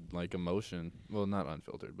unfiltered like emotion. Well, not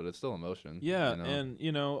unfiltered, but it's still emotion. Yeah, you know? and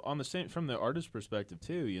you know, on the same from the artist perspective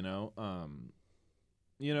too, you know,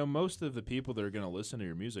 most of the people that are going to listen to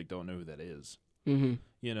your music don't know who that is. Mm-hmm.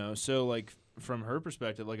 You know, so like from her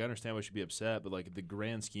perspective, like I understand why she'd be upset, but like the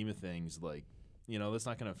grand scheme of things, like you know, that's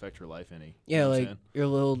not going to affect her life any. You Yeah, know what I'm like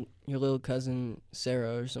saying? your little cousin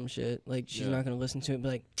Sarah or some shit. Like she's Yeah. not gonna listen to it. But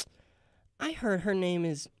like, I heard her name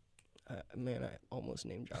is. Man, I almost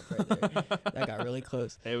name dropped right there. That got really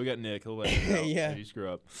close. Hey, we got Nick. He'll let you know Yeah. if you screw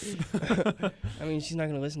up. I mean, she's not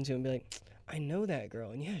gonna listen to it and be like, I know that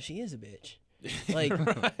girl, and yeah, she is a bitch. Like,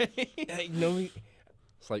 like nobody.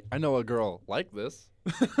 It's like I know a girl like this,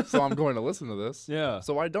 so I'm going to listen to this. Yeah.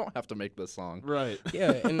 So I don't have to make this song. Right.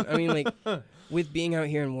 Yeah, and I mean, like, with being out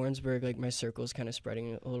here in Warrensburg, like my circle's kind of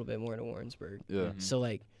spreading a little bit more to Warrensburg. Yeah. Mhm. So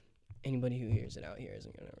like, anybody who hears it out here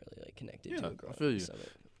isn't gonna really like connect it Yeah, to a I girl. feel you.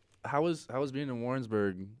 Summit. How was being in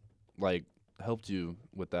Warrensburg like helped you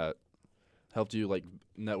with that? Helped you like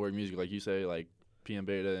network music, like you say, like PM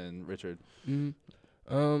Beta and Richard.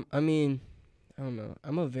 I mean, I don't know.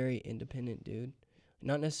 I'm a very independent dude.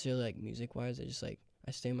 Not necessarily like music wise. I just like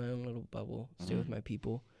I stay in my own little bubble, stay with my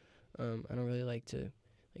people. I don't really like to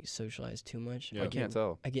like socialize too much. Yeah. I can't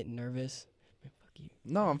tell. I get nervous. Man, fuck you.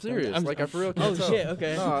 No, I'm serious. I'm- I for real Oh can't tell. shit.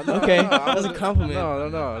 Okay. No, okay. I That was a wasn't- compliment.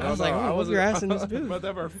 No. I was like, I whoop wasn't. your ass in this booth. About to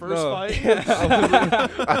have our first No. fight.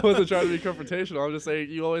 I wasn't trying to be confrontational. I'm just saying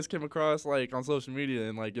you always came across like on social media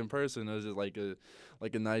and like in person as just like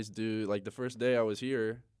a nice dude. Like the first day I was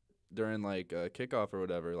here during like kickoff or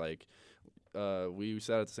whatever, like we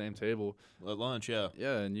sat at the same table. At lunch, yeah.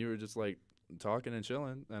 Yeah, and you were just like talking and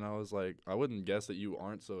chilling, and I was like, I wouldn't guess that you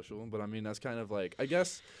aren't social, but I mean that's kind of like I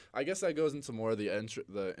guess that goes into more of the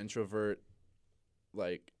introvert.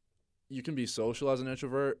 Like, you can be social as an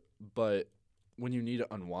introvert, but when you need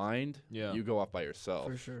to unwind, Yeah. you go off by yourself.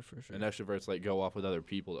 For sure. For sure. And extroverts like go off with other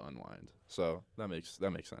people to unwind. So that makes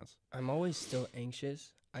sense. I'm always still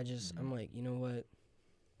anxious. I'm like, you know what?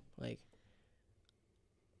 Like,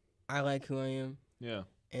 I like who I am, Yeah.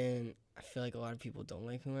 and I feel like a lot of people don't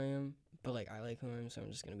like who I am, but like I like who I am, so I'm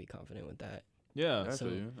just gonna be confident with that. Yeah. I so-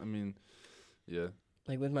 feel you. I mean, yeah.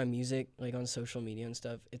 Like with my music, like on social media and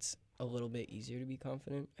stuff, it's a little bit easier to be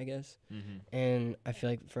confident, I guess. Mm-hmm. And I feel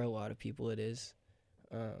like for a lot of people it is,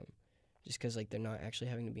 just because like they're not actually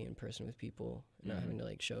having to be in person with people, not Mhm. having to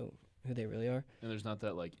like show who they really are. And there's not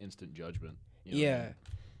that like instant judgment. You know? Yeah,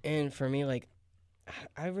 and for me, like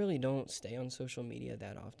I really don't stay on social media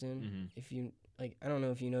that often. Mhm. If you like, I don't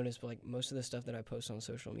know if you noticed, but like most of the stuff that I post on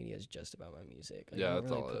social media is just about my music. Like, Yeah, I don't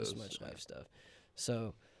that's really all it post is, much yeah. life stuff.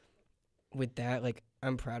 So with that, like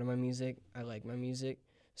I'm proud of my music. I like my music,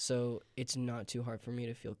 so it's not too hard for me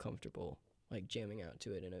to feel comfortable like jamming out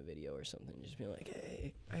to it in a video or something. Just being like,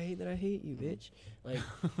 hey, I hate that I hate you, bitch. Like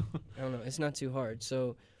I don't know, it's not too hard.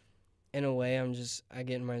 So in a way, I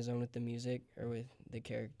get in my zone with the music or with the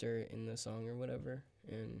character in the song or whatever,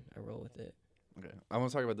 and I roll with it. Okay. I'm gonna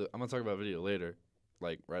talk about video later,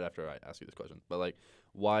 like right after I ask you this question. But like,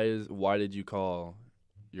 why did you call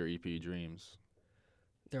your EP Dreams?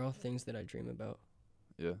 They're all things that I dream about.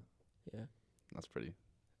 Yeah. Yeah. That's pretty.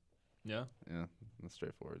 Yeah. Yeah. That's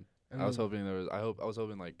straightforward. I I was mean, hoping there was. I was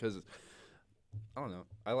hoping like, cause I don't know.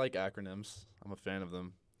 I like acronyms. I'm a fan of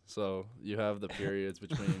them. So you have the periods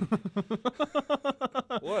between.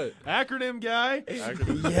 What? Acronym guy.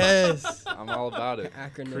 Acronyms. Yes. I'm all about it.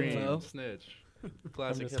 Acronym Cream, flow. snitch,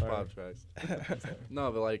 classic just hip hop tracks.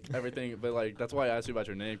 No, but like everything. But like that's why I asked you about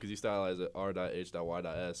your name because you stylize it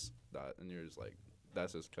R.H.Y.S. And you're just like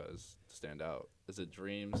that's just cause to stand out. Is it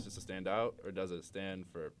dreams just to stand out or does it stand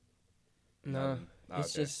for? No, nothing?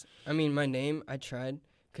 it's Okay. just. I mean, my name. I tried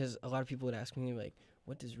because a lot of people would ask me like,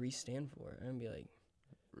 "What does R.H.Y.S stand for?" And I'd be like,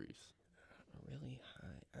 Reese. "Really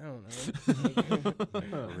high? I don't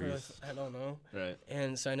know. Reese. I don't know." Right.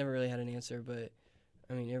 And so I never really had an answer, but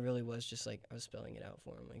I mean, it really was just like I was spelling it out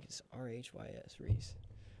for him. Like it's R.H.Y.S. Reese.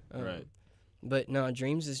 Right. But no,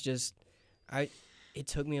 Dreams is just. It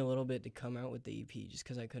took me a little bit to come out with the EP just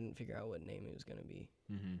because I couldn't figure out what name it was gonna be.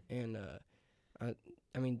 Mm-hmm. And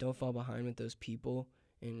I mean, don't fall behind with those people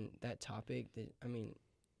and that topic that I mean,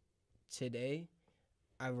 today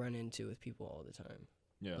I run into with people all the time.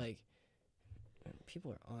 Yeah. Like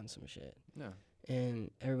people are on some shit. Yeah.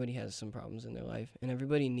 And everybody has some problems in their life, and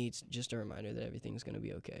everybody needs just a reminder that everything's gonna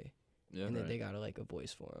be okay, Yeah. and that right. they gotta like a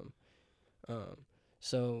voice for them.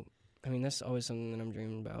 So I mean, that's always something that I'm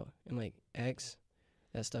dreaming about. And like X,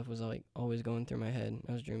 that stuff was like always going through my head.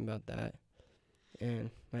 I was dreaming about that, and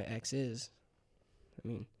my ex is. I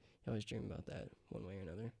mean, I always dream about that one way or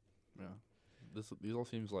another. Yeah. These all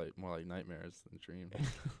seems like more like nightmares than dreams.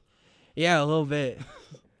 Yeah, a little bit.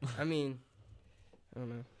 I mean, I don't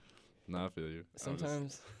know. No, I feel you.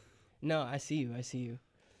 Sometimes. No, I see you.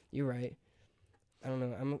 You're right. I don't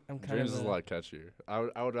know. I'm kind Dreams of. is a lot catchier. I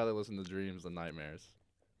would rather listen to dreams than nightmares.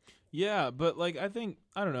 Yeah, but like I think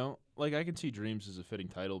I don't know. Like I can see Dreams as a fitting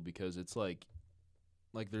title because it's like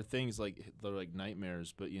they're things like they're like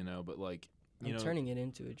nightmares, but but like I'm turning it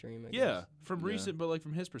into a dream. I yeah, guess. from Yeah. recent, but like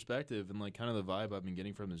from his perspective and like kind of the vibe I've been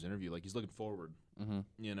getting from this interview, like he's looking forward,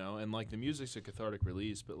 Mm-hmm. and like the music's a cathartic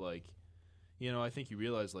release, but like, I think you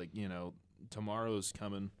realize like tomorrow's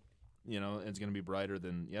coming, and it's gonna be brighter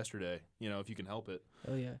than yesterday, if you can help it.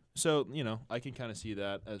 Oh yeah. So I can kind of see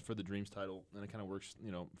that as for the Dreams title, and it kind of works,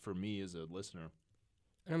 for me as a listener.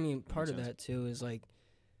 And I mean, part Makes of sense. that too is like,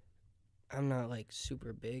 I'm not like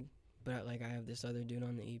super big, but I have this other dude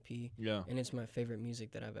on the EP, Yeah. and it's my favorite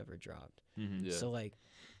music that I've ever dropped. Mm-hmm. Yeah. So like,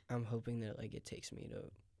 I'm hoping that like it takes me to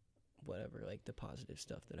whatever like the positive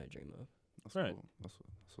stuff that I dream of. That's Right. cool. That's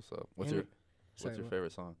what's up. What's And your sorry, What's your what?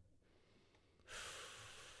 favorite song?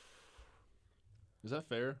 Is that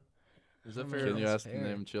fair? Is that Mm. fair? Can you That's ask fair.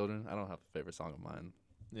 name children? I don't have a favorite song of mine.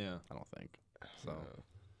 Yeah. I don't think. So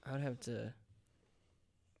I would have to.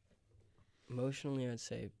 Emotionally, I'd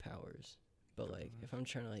say Powers, but like if I'm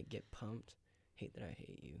trying to like get pumped, Hate That I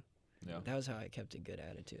Hate You. Yeah. That was how I kept a good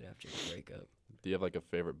attitude after the breakup. do you have like a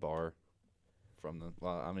favorite bar from the?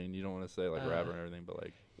 Well, I mean, you don't want to say like rapper and everything, but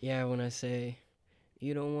like Yeah, when I say,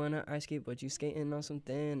 you don't wanna ice skate, but you skating on some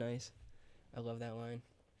thin ice. I love that line,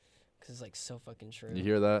 cause it's like so fucking true. you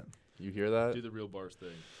hear that? You hear that? Do the real bars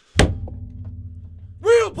thing.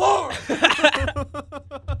 Real bars.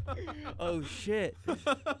 Oh shit,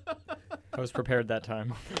 I was prepared that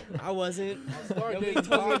time. I wasn't. Nobody Stargazing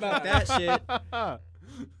told me about that shit.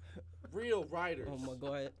 Real writers. Oh my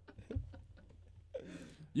god.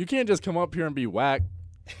 You can't just come up here and be whack.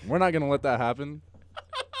 We're not gonna let that happen.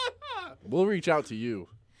 We'll reach out to you.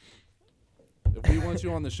 If we want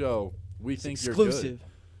you on the show, we think you're Exclusive. good.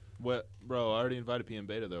 What, bro? I already invited PM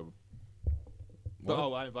Beta though. What?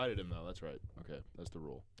 Oh, I invited him though. That's right. Okay, that's the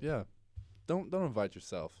rule. Yeah. Don't invite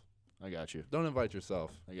yourself. I got you. Don't invite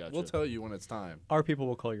yourself. I got We'll you. tell you when it's time. Our people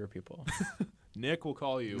will call your people. Nick will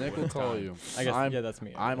call you. Nick when will it's call time. you. I guess. I'm, Yeah, that's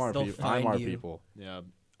me. I'm our They'll people. I'm find our you. people. Yeah,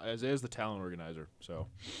 Isaiah's the talent organizer. So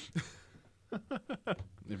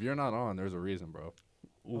If you're not on, there's a reason, bro.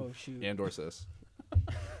 Oh shoot. And or sis. Way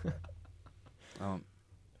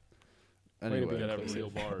to be we Anyway, gotta have inclusive. real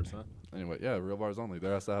bars, huh? anyway, yeah, real bars only.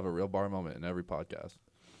 There has to have a real bar moment in every podcast.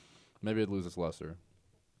 Maybe it'd lose its luster.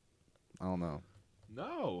 I don't know,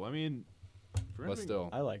 No, I mean, for but everything- still,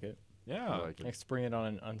 I like it. yeah. I like it. Like spring it on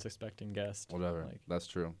an unsuspecting guest. Whatever. Like, That's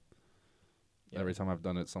true. yeah. Every time I've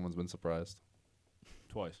done it, someone's been surprised.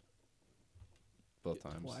 Twice. Both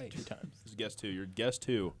times. Twice. 2 times. This is guest 2. You're guest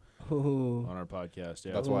 2 Ooh. on our podcast.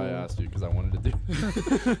 Yeah. That's why I Ooh. asked you, because I wanted to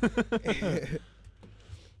do.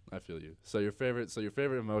 I feel you. So your favorite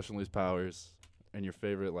emotionally is Powers, and your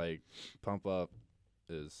favorite like pump up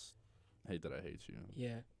is Hate That I Hate You. Yeah.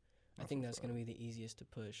 I That's think what's that's gonna be the easiest to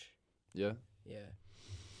push. Yeah, Yeah.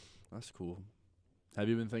 that's cool. Have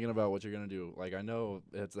you been thinking about what you're gonna do? Like, I know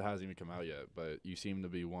it hasn't even come out yet, but you seem to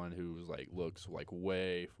be one who's like looks like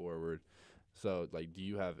way forward. So like, do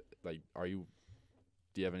you have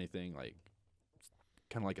anything like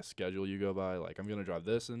kind of like a schedule you go by? Like, I'm gonna drop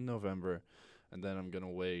this in November, and then I'm gonna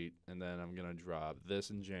wait, and then I'm gonna drop this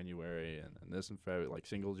in January, and this in February, like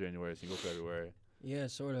single January, single February. Yeah,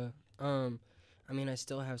 sorta. I mean, I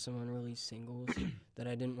still have some unreleased singles that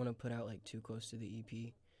I didn't want to put out like too close to the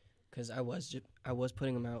EP, cause I was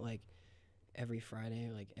putting them out like every Friday,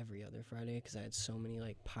 or, like every other Friday, cause I had so many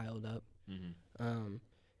like piled up. Mm-hmm.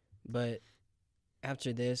 But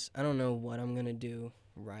after this, I don't know what I'm gonna do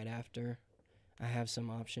right after. I have some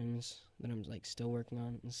options that I'm like still working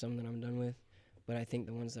on, and some that I'm done with. But I think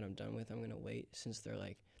the ones that I'm done with, I'm gonna wait, since they're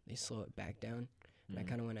like they slow it back down, and I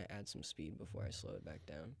kind of want to add some speed before I slow it back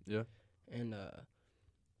down. Yeah. And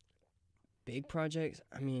big projects,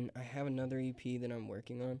 I mean, I have another EP that I'm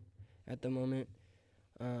working on at the moment,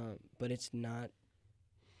 but it's not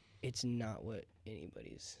what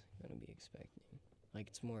anybody's gonna be expecting. Like,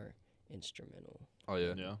 it's more instrumental Oh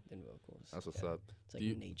yeah. Yeah. than vocals. That's what's Yeah. up. It's like Do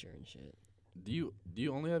you- nature and shit. Do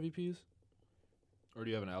you only have EPs, Or do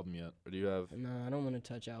you have an album yet? or do you have No, I don't want to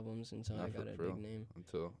touch albums until I Not got a for real. big name.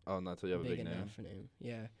 not till you have a big name? enough name.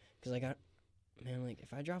 Yeah, because like man, like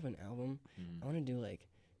if I drop an album, I want to do like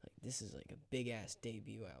this is like a big ass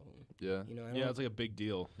debut album. Yeah. You know, I don't, Yeah, it's like a big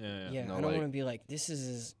deal. Yeah. yeah, No, I don't like- want to be like this is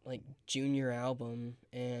his like junior album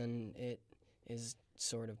and it is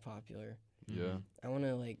sort of popular. Yeah. I want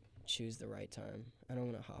to like choose the right time. I don't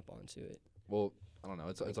want to hop onto it. Well, I don't know.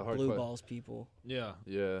 It's Like a hard blue question. balls people. Yeah.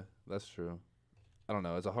 Yeah, that's true. I don't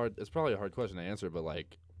know. It's probably a hard question to answer, but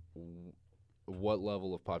like, what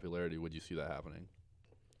level of popularity would you see that happening?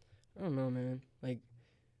 I don't know, man. Like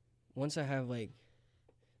once I have like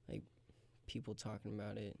people talking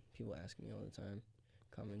about it, people asking me all the time,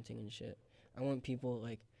 commenting and shit. I want people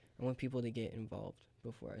to get involved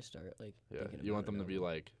before I start like Yeah, thinking you want about them an to be album.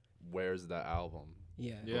 like, "Where's that album?"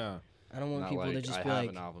 Yeah. Yeah. I don't want Not people like, to just I be have like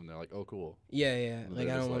an album. They're like, "Oh, cool." yeah. They're Like I just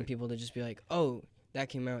don't want like- people to just be like, "Oh, that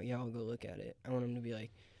came out. Yeah, I'll go look at it." I want them to be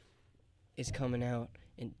like, "It's coming out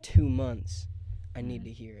in 2 months. I need Mhm.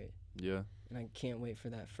 to hear it." Yeah, And I can't wait for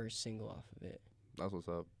that first single off of it. that's what's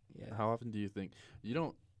up. Yeah. How often do you think you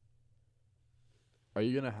don't? Are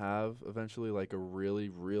you gonna have eventually like a really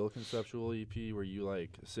real conceptual EP where you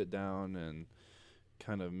like sit down and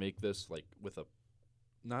kind of make this like with a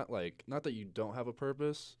not that you don't have a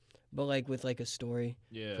purpose. But like with like a story.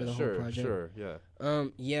 Yeah. For the whole Sure, project. sure, yeah.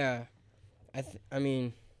 Yeah. I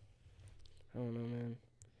mean, I don't know, man.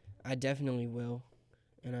 I definitely will.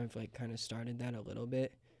 And I've like kind of started that a little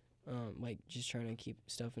bit, like just trying to keep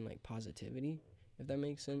stuff in like positivity, if that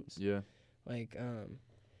makes sense. Yeah. Like,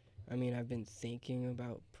 I mean, I've been thinking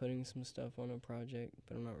about putting some stuff on a project,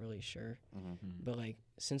 but I'm not really sure. But like,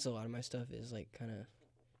 since a lot of my stuff is like kind of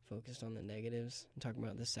focused on the negatives and talking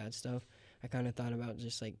about the sad stuff, I kind of thought about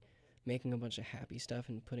just like making a bunch of happy stuff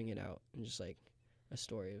and putting it out, and just like a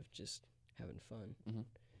story of just having fun.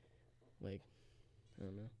 Like, I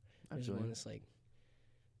don't know. There's one that's like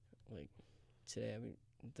today. I mean,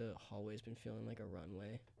 the hallway's been feeling like a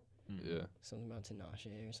runway. Yeah. Something about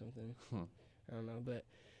Tinashe or something. I don't know, but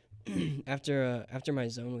after my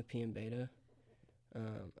zone with P and Beta,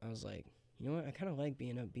 I was like, you know what? I kind of like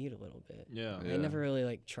being upbeat a little bit. Yeah. I never really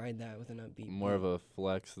like tried that with an upbeat. More beat. of a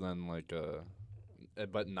flex than like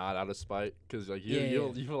but not out of spite, because like Yeah,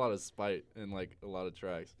 you have a lot of spite in like a lot of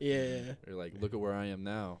tracks. Yeah. You're like, look at where I am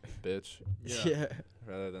now, bitch. Yeah.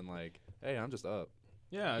 Rather than like, hey, I'm just up.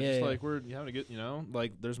 Yeah, Yeah, just yeah. like we're having a good,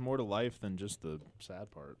 like there's more to life than just the sad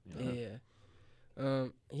part. You know? Yeah.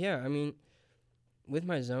 Yeah. I mean, with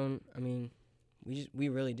my zone, I mean, we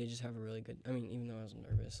really did just have a really good. I mean, even though I was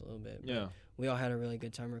nervous a little bit. Yeah. We all had a really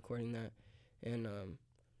good time recording that, and I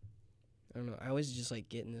don't know. I always just like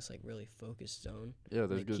get in this like really focused zone. Yeah,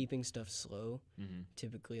 there's Like good. keeping stuff slow Mm-hmm.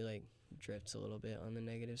 typically like drifts a little bit on the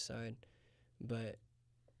negative side, but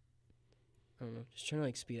I don't know. Just trying to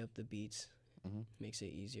like speed up the beats makes it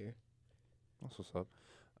easier. That's what's up.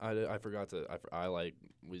 I forgot to. I like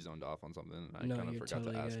we zoned off on something, and I No, kind of you're forgot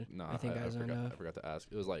totally to ask. good. No, I think I zoned forgot. off. I forgot to ask.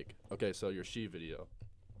 It was like, okay, so your She video,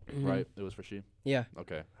 Mhm. right? It was for She. Yeah.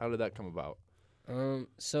 Okay, how did that come about?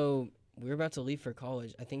 So we were about to leave for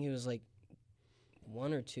college. I think it was like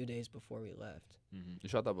 1 or 2 days before we left. Mm-hmm. You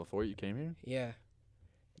shot that before you came here? Yeah.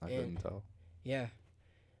 I And- couldn't tell. Yeah.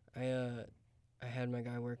 I had my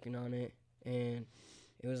guy working on it, and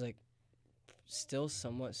it was like still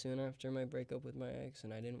somewhat soon after my breakup with my ex,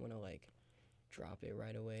 and I didn't want to like drop it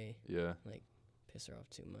right away, Yeah. piss her off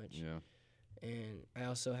too much. Yeah. And I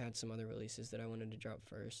also had some other releases that I wanted to drop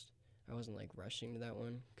first. I wasn't like rushing to that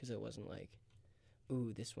one because it wasn't like,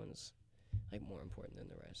 ooh, this one's like more important than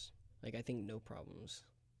the rest. Like, I think No Problems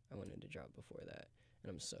I wanted to drop before that, and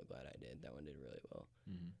I'm so glad I did. That one did really well.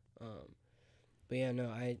 Mm-hmm. But yeah, no,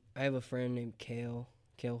 I have a friend named Kale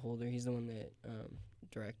Holder. He's the one that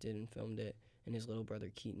directed and filmed it, and his little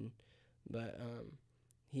brother Keaton. But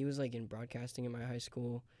he was like in broadcasting in my high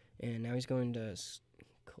school, and now he's going to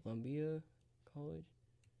Columbia College.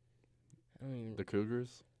 I don't even. The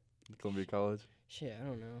Cougars, Columbia College. Shit, I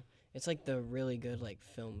don't know. It's like the really good like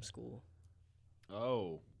film school.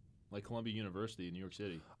 Oh, like Columbia University in New York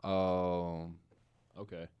City. Oh,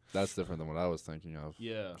 Okay. that's different than what I was thinking of.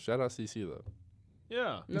 Yeah. Shout out CC though.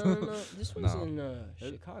 Yeah. No. This one's No.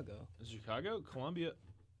 in Chicago. Is Chicago, Columbia?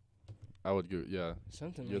 I would go. Yeah,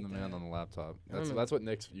 Something you're like the that. man on the laptop. I don't know. That's what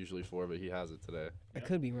Nick's usually for, but he has it today. I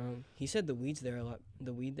could be wrong. He said the weed there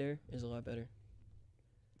is a lot better.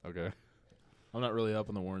 Okay. I'm not really up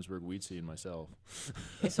on the Warrensburg weed scene myself.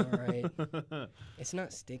 It's all right. It's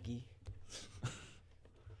not sticky.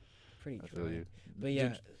 Pretty I dry. feel you. But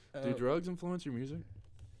yeah. Do drugs influence your music?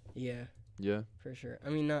 Yeah, Yeah. for sure. I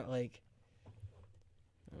mean, not like,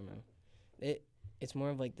 I don't know. It's more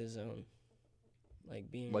of like the zone.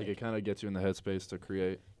 Like being Like it kind of gets you in the headspace to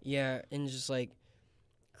create. yeah, and just like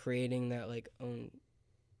creating that like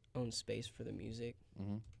own space for the music,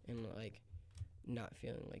 Mm-hmm. and like not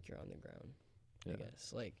feeling like you're on the ground. Yeah. I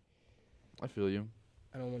guess like I feel you.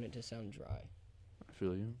 I don't want it to sound dry. I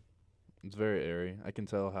feel you. It's very airy. I can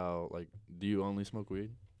tell how, like, do you only smoke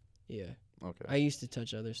weed? Yeah. Okay. I used to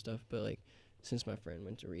touch other stuff, but like since my friend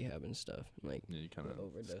went to rehab and stuff, like Yeah, you kind of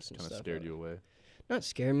overdose and kind of stuff. scared you away. Not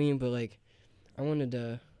scare me, but like I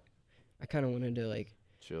kind of wanted to like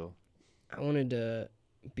Chill. I wanted to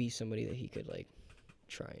be somebody that he could like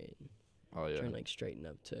try and Oh yeah. try and like straighten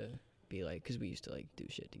up to be like, because we used to like do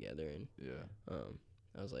shit together, and Yeah.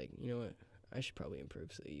 I was like, you know what, I should probably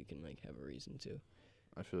improve so that you can like have a reason to.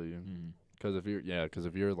 I feel you. Mm-hmm. Because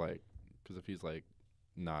if he's like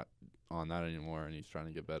not on that anymore and he's trying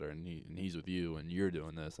to get better and he's with you and you're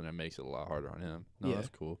doing this, and it makes it a lot harder on him. No, Yeah. that's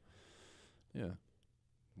cool. Yeah.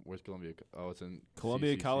 Where's Columbia? Oh, it's in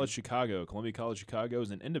Columbia CCC. College Chicago. Columbia College Chicago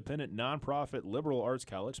is an independent, nonprofit, liberal arts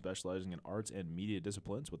college specializing in arts and media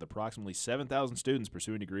disciplines with approximately 7,000 students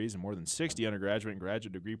pursuing degrees in more than 60 undergraduate and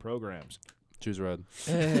graduate degree programs. Choose red.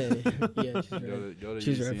 Hey, yeah, she's right. Go to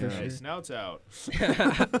She's right for UCM. Hey, sure. snouts out.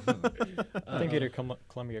 Thank you to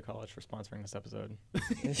Columbia College for sponsoring this episode.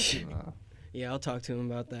 Yeah, I'll talk to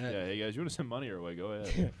him about that. Yeah, hey guys, you want to send money our way? Go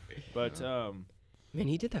ahead. But Man,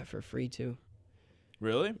 he did that for free too.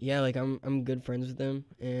 really, Yeah, like I'm good friends with him,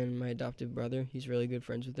 and my adoptive brother, he's really good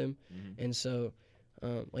friends with him, mm-hmm. and so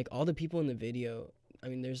like all the people in the video. I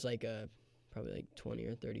mean, there's like a probably like 20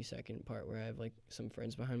 or 30-second part where I have like some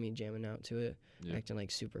friends behind me jamming out to it, acting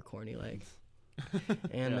like super corny, like,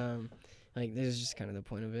 and like this is just kind of the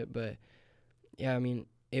point of it. But yeah, I mean,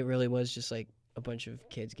 it really was just like a bunch of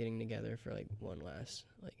kids getting together for like one last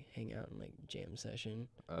like hangout and like jam session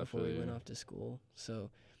before we went off to school. So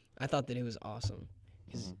I thought that it was awesome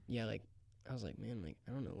because yeah, like I was like, man, like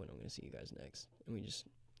I don't know when I'm gonna see you guys next, and we just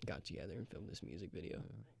got together and filmed this music video.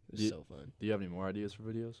 It was so fun. Do you have any more ideas for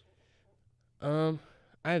videos?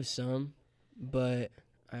 I have some, but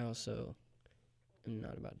I also am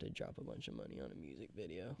not about to drop a bunch of money on a music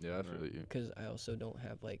video. Yeah, I feel you. Because I also don't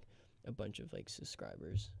have like a bunch of like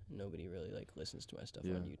subscribers. Nobody really like listens to my stuff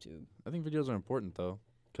on YouTube. I think videos are important though,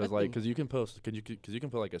 because you can post, because you can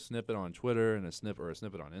put like a snippet on Twitter and a snippet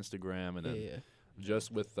on Instagram, and then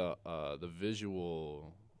just with the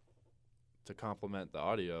visual to complement the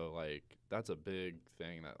audio, like that's a big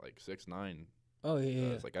thing that like 6ix9ine. Oh yeah.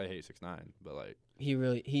 It's like I hate 6ix9ine, but like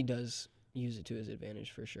he does use it to his advantage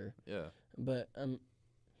for sure. Yeah. But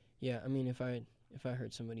yeah, I mean if I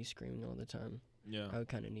heard somebody screaming all the time, I would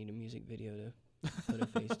kind of need a music video to put a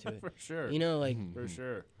face to it. For sure. You know, like for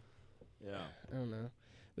sure. Yeah. I don't know,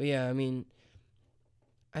 but yeah, I mean,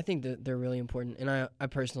 I think that they're really important, and I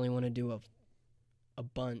personally want to do a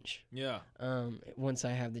bunch. Yeah. Once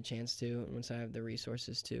I have the chance to, and once I have the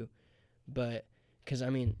resources to, but because I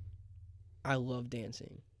mean, I love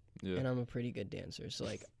dancing, and I'm a pretty good dancer, so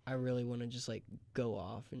like I really want to just like go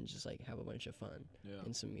off and just like have a bunch of fun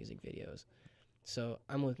in some music videos. So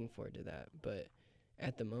I'm looking forward to that, but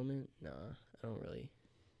at the moment, nah, I'm not really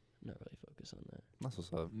focused on that. That's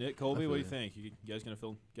what's up. Nick, Colby, what do you think? You guys can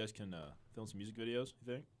film some music videos,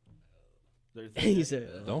 you think? He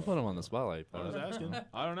said, Don't put him on the spotlight. I was asking.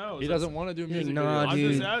 I don't know. He doesn't want to do music nah, videos. I'm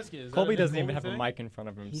dude. just asking. Colby doesn't even have a mic in front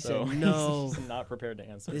of him, He so said no. he's not prepared to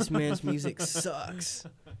answer. This man's music sucks.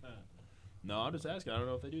 No, I'm just asking. I don't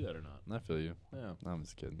know if they do that or not. I feel you. Yeah. I'm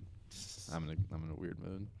just kidding. I'm in a weird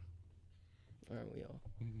mood. Aren't we all?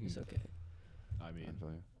 It's okay. I mean, I feel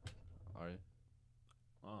you. Are you?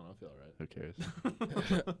 I don't know. I feel Who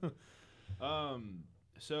cares? all right.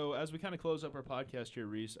 So as we kind of close up our podcast here,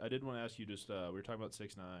 Reese, I did want to ask you just, we were talking about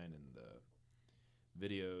 6ix9ine and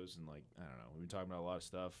videos and like, I don't know, we've been talking about a lot of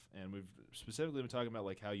stuff, and we've specifically been talking about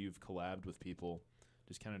like how you've collabed with people,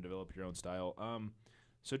 just kind of develop your own style.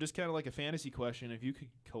 So just kind of like a fantasy question, if you could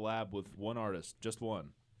collab with one artist, just one,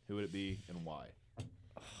 who would it be and why?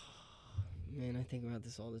 Man, I think about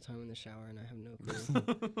this all the time in the shower, and I have no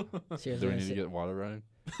clue. Seriously, Do we need to get water running?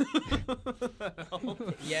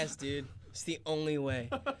 Yes, dude. It's the only way.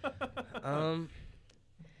 I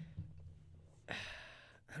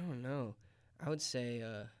don't know. I would say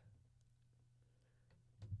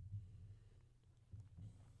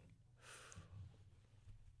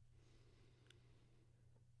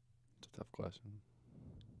It's a tough question.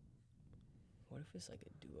 what if it's like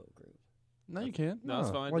a duo group? No, you can't. No, it's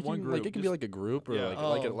fine. Like, One like group, it can be just- like a group or Yeah.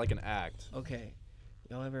 like an act. Okay.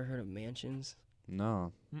 Y'all ever heard of Mansions?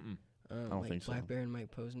 No. Mm-mm. don't like think so. Black Bear and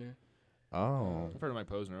Mike Posner. Oh. I've heard of Mike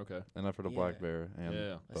Posner, okay. And I've heard of Yeah. Black Bear and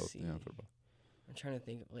Yeah. both. see. Yeah, I've heard of both. I'm trying to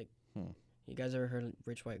think, like, Hmm. you guys ever heard of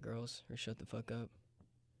Rich White Girls or Shut the Fuck Up?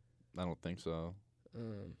 I don't think so. I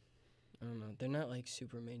don't know. They're not like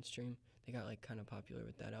super mainstream. They got like kind of popular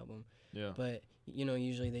with that album. Yeah. But you know,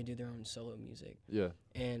 usually they do their own solo music. Yeah.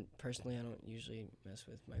 And personally, I don't usually mess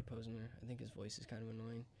with Mike Posner. I think his voice is kind of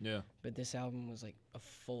annoying. Yeah. But this album was like a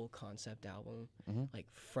full concept album, like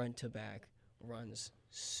front to back, runs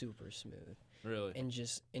super smooth. Really? And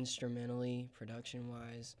just instrumentally, production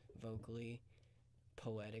wise, vocally,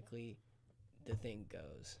 poetically, the thing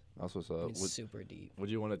goes. That's what's And up. it's super deep. Would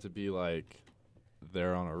you want it to be like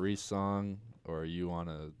they're on a R.H.Y.S song or you on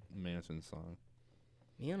a Manson song?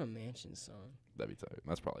 Me on a Mansion song. That'd be tight.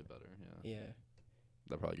 That's probably better. Yeah. Yeah.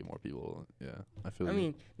 That'd probably get more people. Yeah. I feel. I you.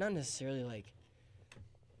 mean, not necessarily like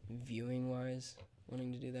viewing wise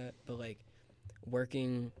wanting to do that, but like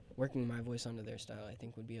working my voice onto their style, I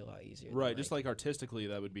think would be a lot easier. than, Right, just like artistically,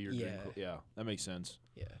 that would be your dream. Yeah. Yeah, that makes sense.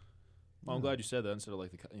 Yeah. Well, I'm glad you said that instead of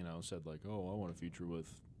like said like, oh, I want to feature with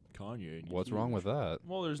Kanye. And What's he's wrong huge. with that?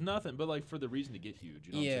 Well, there's nothing, but like for the reason to get huge.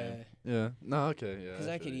 You know what I'm Yeah. saying? Yeah. No. Okay. Yeah. Because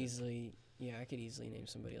I could feel you. easily, I could easily name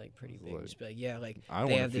somebody like pretty big. Like- Just be like, yeah, like I they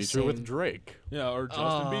want have to the feature with same- Drake. Yeah, or Justin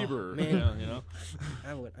Oh, Bieber. man. Yeah, you know. I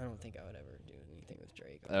don't think I would ever do anything with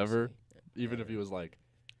Drake. Ever? honestly. Even if Never. he was like,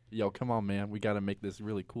 "Yo, come on, man, we got to make this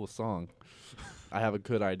really cool song. I have a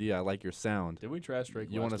good idea. I like your sound. Did we trash Drake?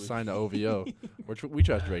 You want to sign to OVO?" We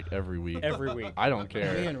trust Drake every week. Every week. I don't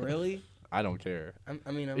care. Man, really? I don't care. I'm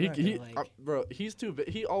not he, gonna, like. bro, he's too.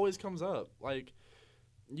 He always comes up. Like,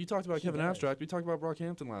 You talked about He Kevin does. Abstract. We talked about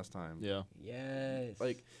Brockhampton last time. Yeah. Yes.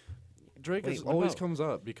 Like, Drake Wait, what always about- comes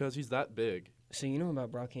up because he's that big. So you know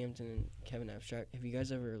about Brockhampton and Kevin Abstract? Have you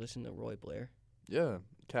guys ever listened to Roy Blair? Yeah.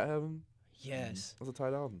 Cat Heaven. Yes. That's a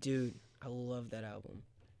tight album. Dude, I love that album.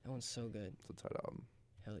 That one's so good. It's a tight album.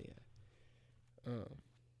 Hell yeah.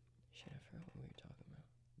 Shit, I forgot what we were talking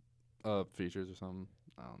about. Features or something.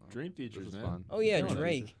 I don't know. Dream features, This is man. fun. Oh yeah, Yeah.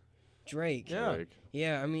 Drake. Yeah. Drake.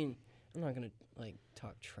 Yeah, I mean, I'm not gonna like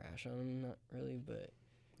talk trash on him, not really, but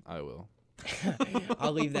I will.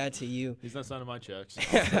 I'll leave that to you. He's not signing my checks.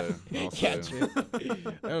 I'll Yeah, say. true.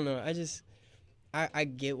 I don't know. I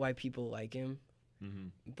get why people like him,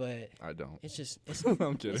 Mm-hmm. but I don't. it's just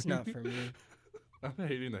I'm kidding. it's not for me. I'm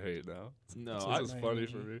hating the hate now. No, This I, is my funny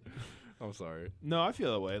energy. for me. I'm sorry. no, I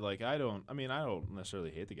feel that way. Like I don't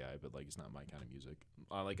necessarily hate the guy, but like it's not my kind of music.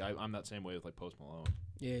 I'm that same way with like Post Malone.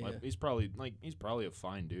 Yeah, yeah. Like, he's probably a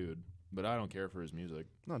fine dude, but I don't care for his music.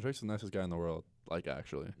 No, Drake's the nicest guy in the world. Like,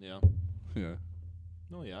 actually. Yeah. Yeah.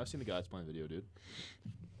 No, yeah, I've seen the Guys Playing video, dude.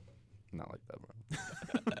 Not like that,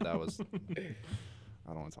 bro. That was.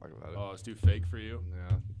 I don't want to talk about it. Oh, it's too fake for you.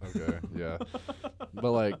 Yeah. Okay. Yeah.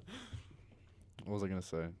 But like, what was I gonna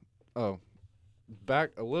say? Oh,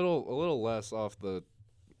 back a little less off the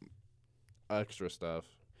extra stuff.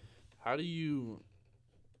 How do you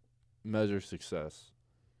measure success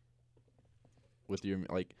with your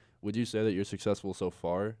like? Would you say that you're successful so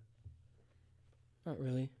far? Not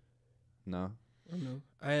really. No. I don't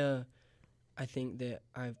know. I think that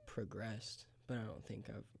I've progressed, but I don't think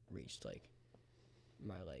I've reached like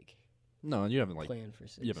my like No, and you haven't like plan for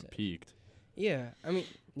success. you haven't peaked. Yeah, I mean,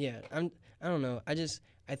 yeah, I don't know.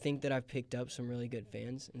 I think that I've picked up some really good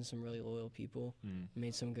fans and some really loyal people,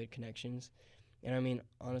 made some good connections. And I mean,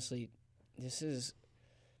 honestly, this is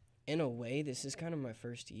kind of my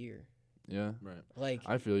first year. Yeah. Right. Like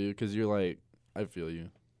I feel you, 'cause you're like, I feel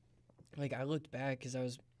you. like I looked back cuz I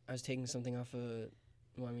was taking something off of,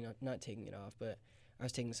 well, I mean, not taking it off, but I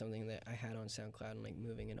was taking something that I had on SoundCloud and like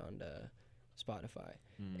moving it onto Spotify.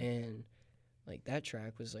 And like that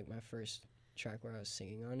track was like my first track where I was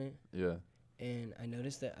singing on it. Yeah. And I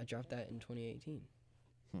noticed that I dropped that in 2018.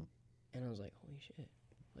 Hmm. And I was like, holy shit.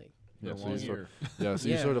 Yeah. A So long you sort, year. yeah. So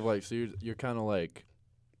you're Yeah. sort of like, so you're kind of like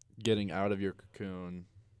getting out of your cocoon,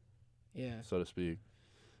 Yeah. so to speak,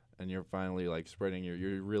 and you're finally like spreading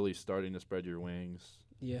you're really starting to spread your wings.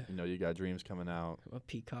 Yeah. You know, you got dreams coming out. I'm a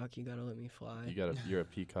peacock. You gotta let me fly. You're a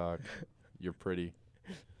peacock. You're pretty.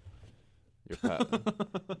 You're pat.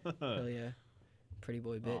 Hell yeah. Pretty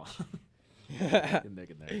boy bitch. Get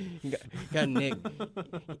naked there. Got Nick.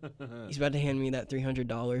 He's about to hand me that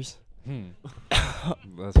 $300.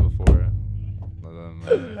 That's before.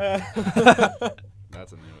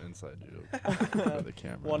 That's a new inside joke for the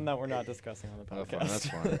camera. One that we're not discussing on the That's podcast.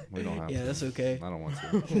 fine. That's fine. We don't have Yeah, to. that's okay. I don't want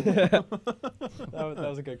to. that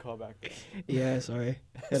was a good callback. Yeah, sorry.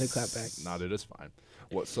 Had to clap back. Nah, dude, it's fine.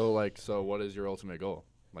 So what is your ultimate goal?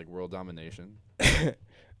 Like world domination? I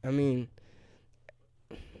mean,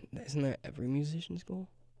 isn't that every musician's goal?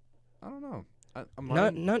 I don't know.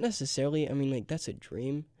 Not necessarily. I mean, like, that's a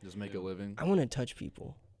dream. Just make a living. I want to touch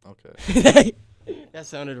people. Okay. That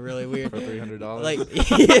sounded really weird. For $300. Like,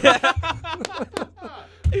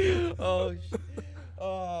 yeah.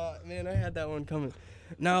 Oh, man, I had that one coming.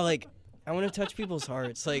 No, like, I want to touch people's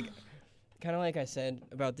hearts. Like, kind of like I said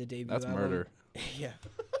about the debut That's album. murder. Yeah.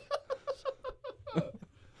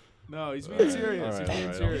 No, he's All being right, serious. all He's right, being all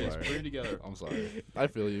right, serious. I'm sorry. Put it together. I'm sorry. I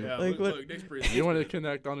feel you. Yeah, Like, look, Nick's breathing. You want to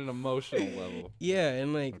connect on an emotional level. Yeah,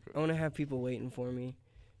 and, like, Okay. I want to have people waiting for me.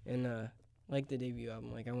 And, like the debut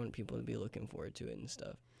album, like, I want people to be looking forward to it and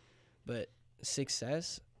stuff. But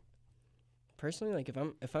success, personally, like,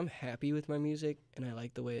 if I'm happy with my music and I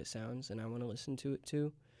like the way it sounds and I want to listen to it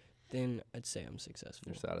too, then I'd say I'm successful.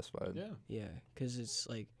 You're satisfied. Yeah. Yeah, because it's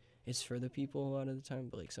like it's for the people a lot of the time,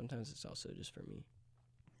 but like sometimes it's also just for me.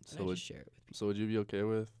 And So I would, just share it with people. so would you be okay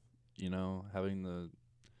with,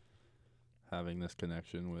 having this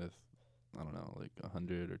connection with, I don't know, like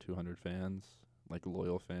 100 or 200 fans, like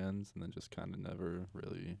loyal fans, and then just kind of never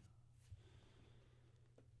really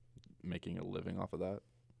making a living off of that?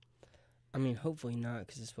 I mean, hopefully not,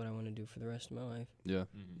 because it's what I want to do for the rest of my life. Yeah,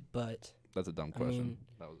 But that's a dumb I question. mean-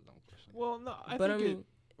 That was a dumb question. Well, no, I but think I mean,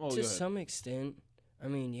 oh, to go ahead. some extent, I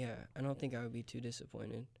mean, yeah, I don't think I would be too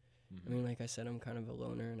disappointed. I mean, like I said, I'm kind of a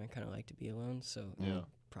loner, and I kind of like to be alone, so Yeah.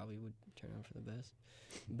 probably would turn out for the best.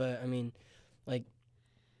 But I mean, like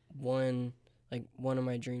one of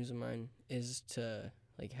my dreams of mine is to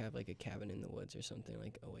like have like a cabin in the woods or something,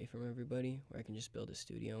 like away from everybody, where I can just build a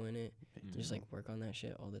studio in it, and just like work on that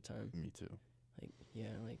shit all the time. Me too. Like, yeah,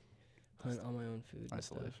 like hunt all my own food and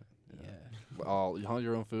Isolation. stuff. Yeah. Oh, you hunt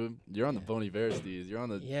your own food? You're on the Yeah. Bony Bear steez. You're on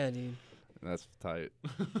the. Yeah, dude. That's tight.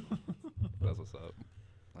 That's what's up.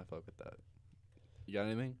 I fuck with that. You got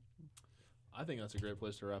anything? I think that's a great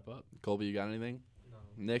place to wrap up. Colby, you got anything? No.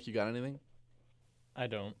 Nick, you got anything? I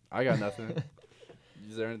don't. I got nothing.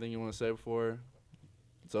 Is there anything you want to say before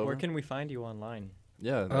it's over? Where can we find you online?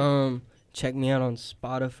 Yeah. Check me out on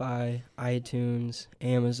Spotify, iTunes,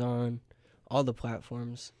 Amazon, all the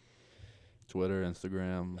platforms. Twitter,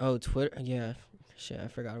 Instagram. Oh, Twitter. Yeah. Shit, I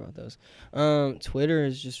forgot about those. Twitter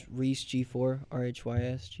is just R.H.Y.S G4,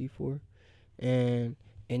 R.H.Y.S G4. And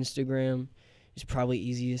Instagram is probably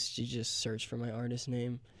easiest to just search for my artist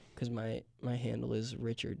name because my handle is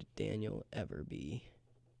Richard Daniel Everby.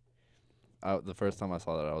 The first time I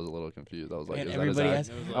saw that, I was a little confused. I was like, And "Is that his everybody act-"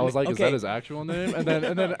 has- I was like, "Is Okay. that his actual name?" And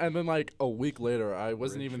then like a week later, I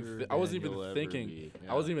wasn't even Richard I wasn't even Daniel thinking. Everby.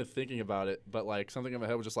 I wasn't even thinking about it. But like something in my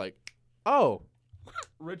head was just like, "Oh,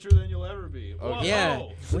 Richer than you'll ever be. Okay. Whoa. Yeah,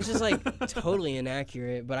 which is like totally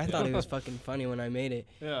inaccurate, but I thought it was fucking funny when I made it.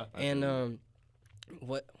 Yeah. And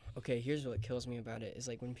here's what kills me about it is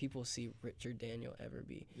like when people see Richard Daniel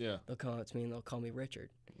Everby, Yeah. they'll come up to me and they'll call me Richard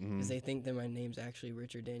because they think that my name's actually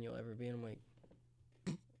Richard Daniel Everby, and I'm like,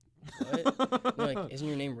 what? They're like, isn't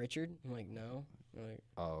your name Richard? I'm like, no. I'm like,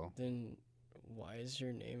 oh." then why is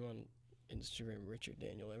your name on Instagram Richard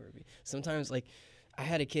Daniel Everby? Sometimes like I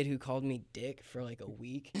had a kid who called me Dick for like a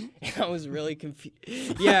week, and I was really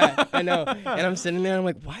confused. Yeah, I know. And I'm sitting there, and I'm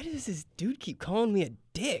like, why does this dude keep calling me a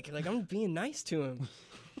dick? Like, I'm being nice to him.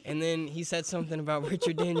 And then he said something about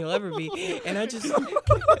Richard Daniel Everby, and I just,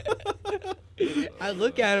 I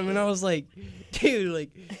look at him, and I was like, dude, like,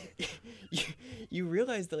 you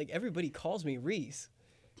realize that, like, everybody calls me Reese.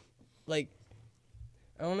 Like,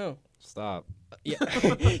 I don't know. Stop. Yeah.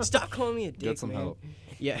 Stop calling me a dick, Get some man. help.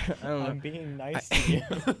 Yeah, I don't know. I'm being nice to you.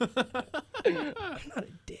 I'm not a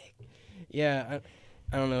dick. Yeah,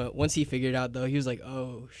 I don't know. Once he figured it out, though, he was like,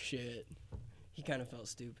 oh, shit. He kind of felt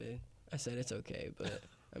stupid. I said, it's okay, but,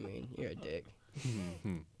 I mean, you're a dick.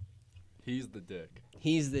 He's the dick.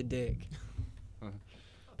 He's the dick.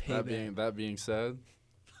 Payback. That being said,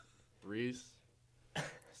 Reese,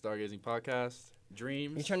 Stargazing Podcast,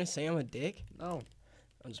 Dreams. You trying to say I'm a dick? No.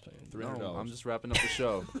 I'm just playing. $300. No, I'm just wrapping up the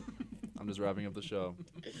show. I'm just wrapping up the show.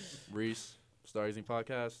 Reese, Stargazing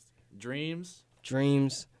Podcast, Dreams.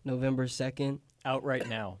 Dreams, November 2nd. Out right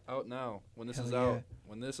now. Out now. When this Hell is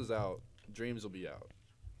yeah. out, Dreams will be out.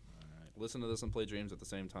 All right. Listen to this and play Dreams at the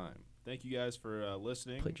same time. Thank you guys for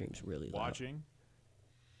listening, Play Dreams really loud. watching,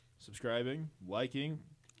 subscribing, liking,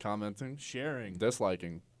 Commenting, sharing.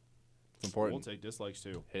 disliking. It's important. We'll take dislikes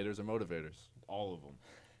too. Haters are motivators. All of them.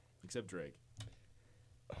 Except Drake.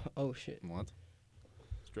 Oh, shit. What?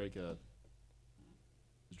 Is Drake going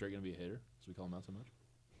to be a hater? Because we call him out so much?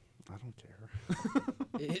 I don't care.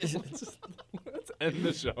 Let's end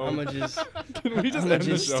the show. I'm going to just, Can we just I'ma end the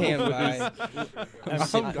just show, stand please? by. I'm,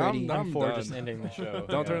 sit I'm, pretty. I'm for done. just ending the show.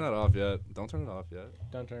 Don't turn Yeah. that off yet. Don't turn it off yet.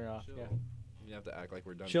 Don't turn it off. Yeah. You have to act like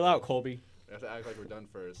we're done. Chill out, Colby. You have to act like we're done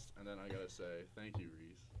first, and then I gotta say thank you,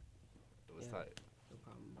 Reese. It was Yeah. tight. No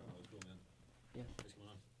problem. Oh, that's cool, man. Yeah. Thanks for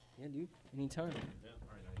coming on. Yeah, dude. Anytime. Yeah.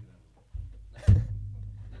 All right, now you can have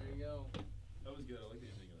There you go. That was good. I like the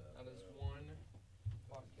ending of that. That is one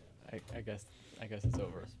podcast. I guess it's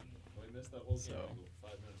over. Well, we missed that whole So- game.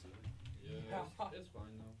 5 minutes, didn't we? Yeah, it's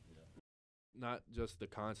fine though. Not just the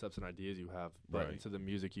concepts and ideas you have, but Right. into the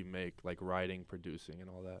music you make, like writing, producing, and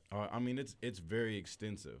all that. I mean, it's very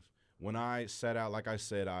extensive. When I set out, like I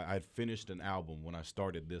said, I'd finished an album when I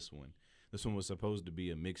started this one. This one was supposed to be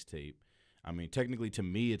a mixtape. I mean, technically to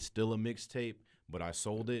me, it's still a mixtape, but I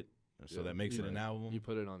sold it, so Yeah. that makes it an album. You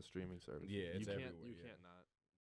put it on streaming service. Yeah, it's you can't, everywhere, You yeah. can't not.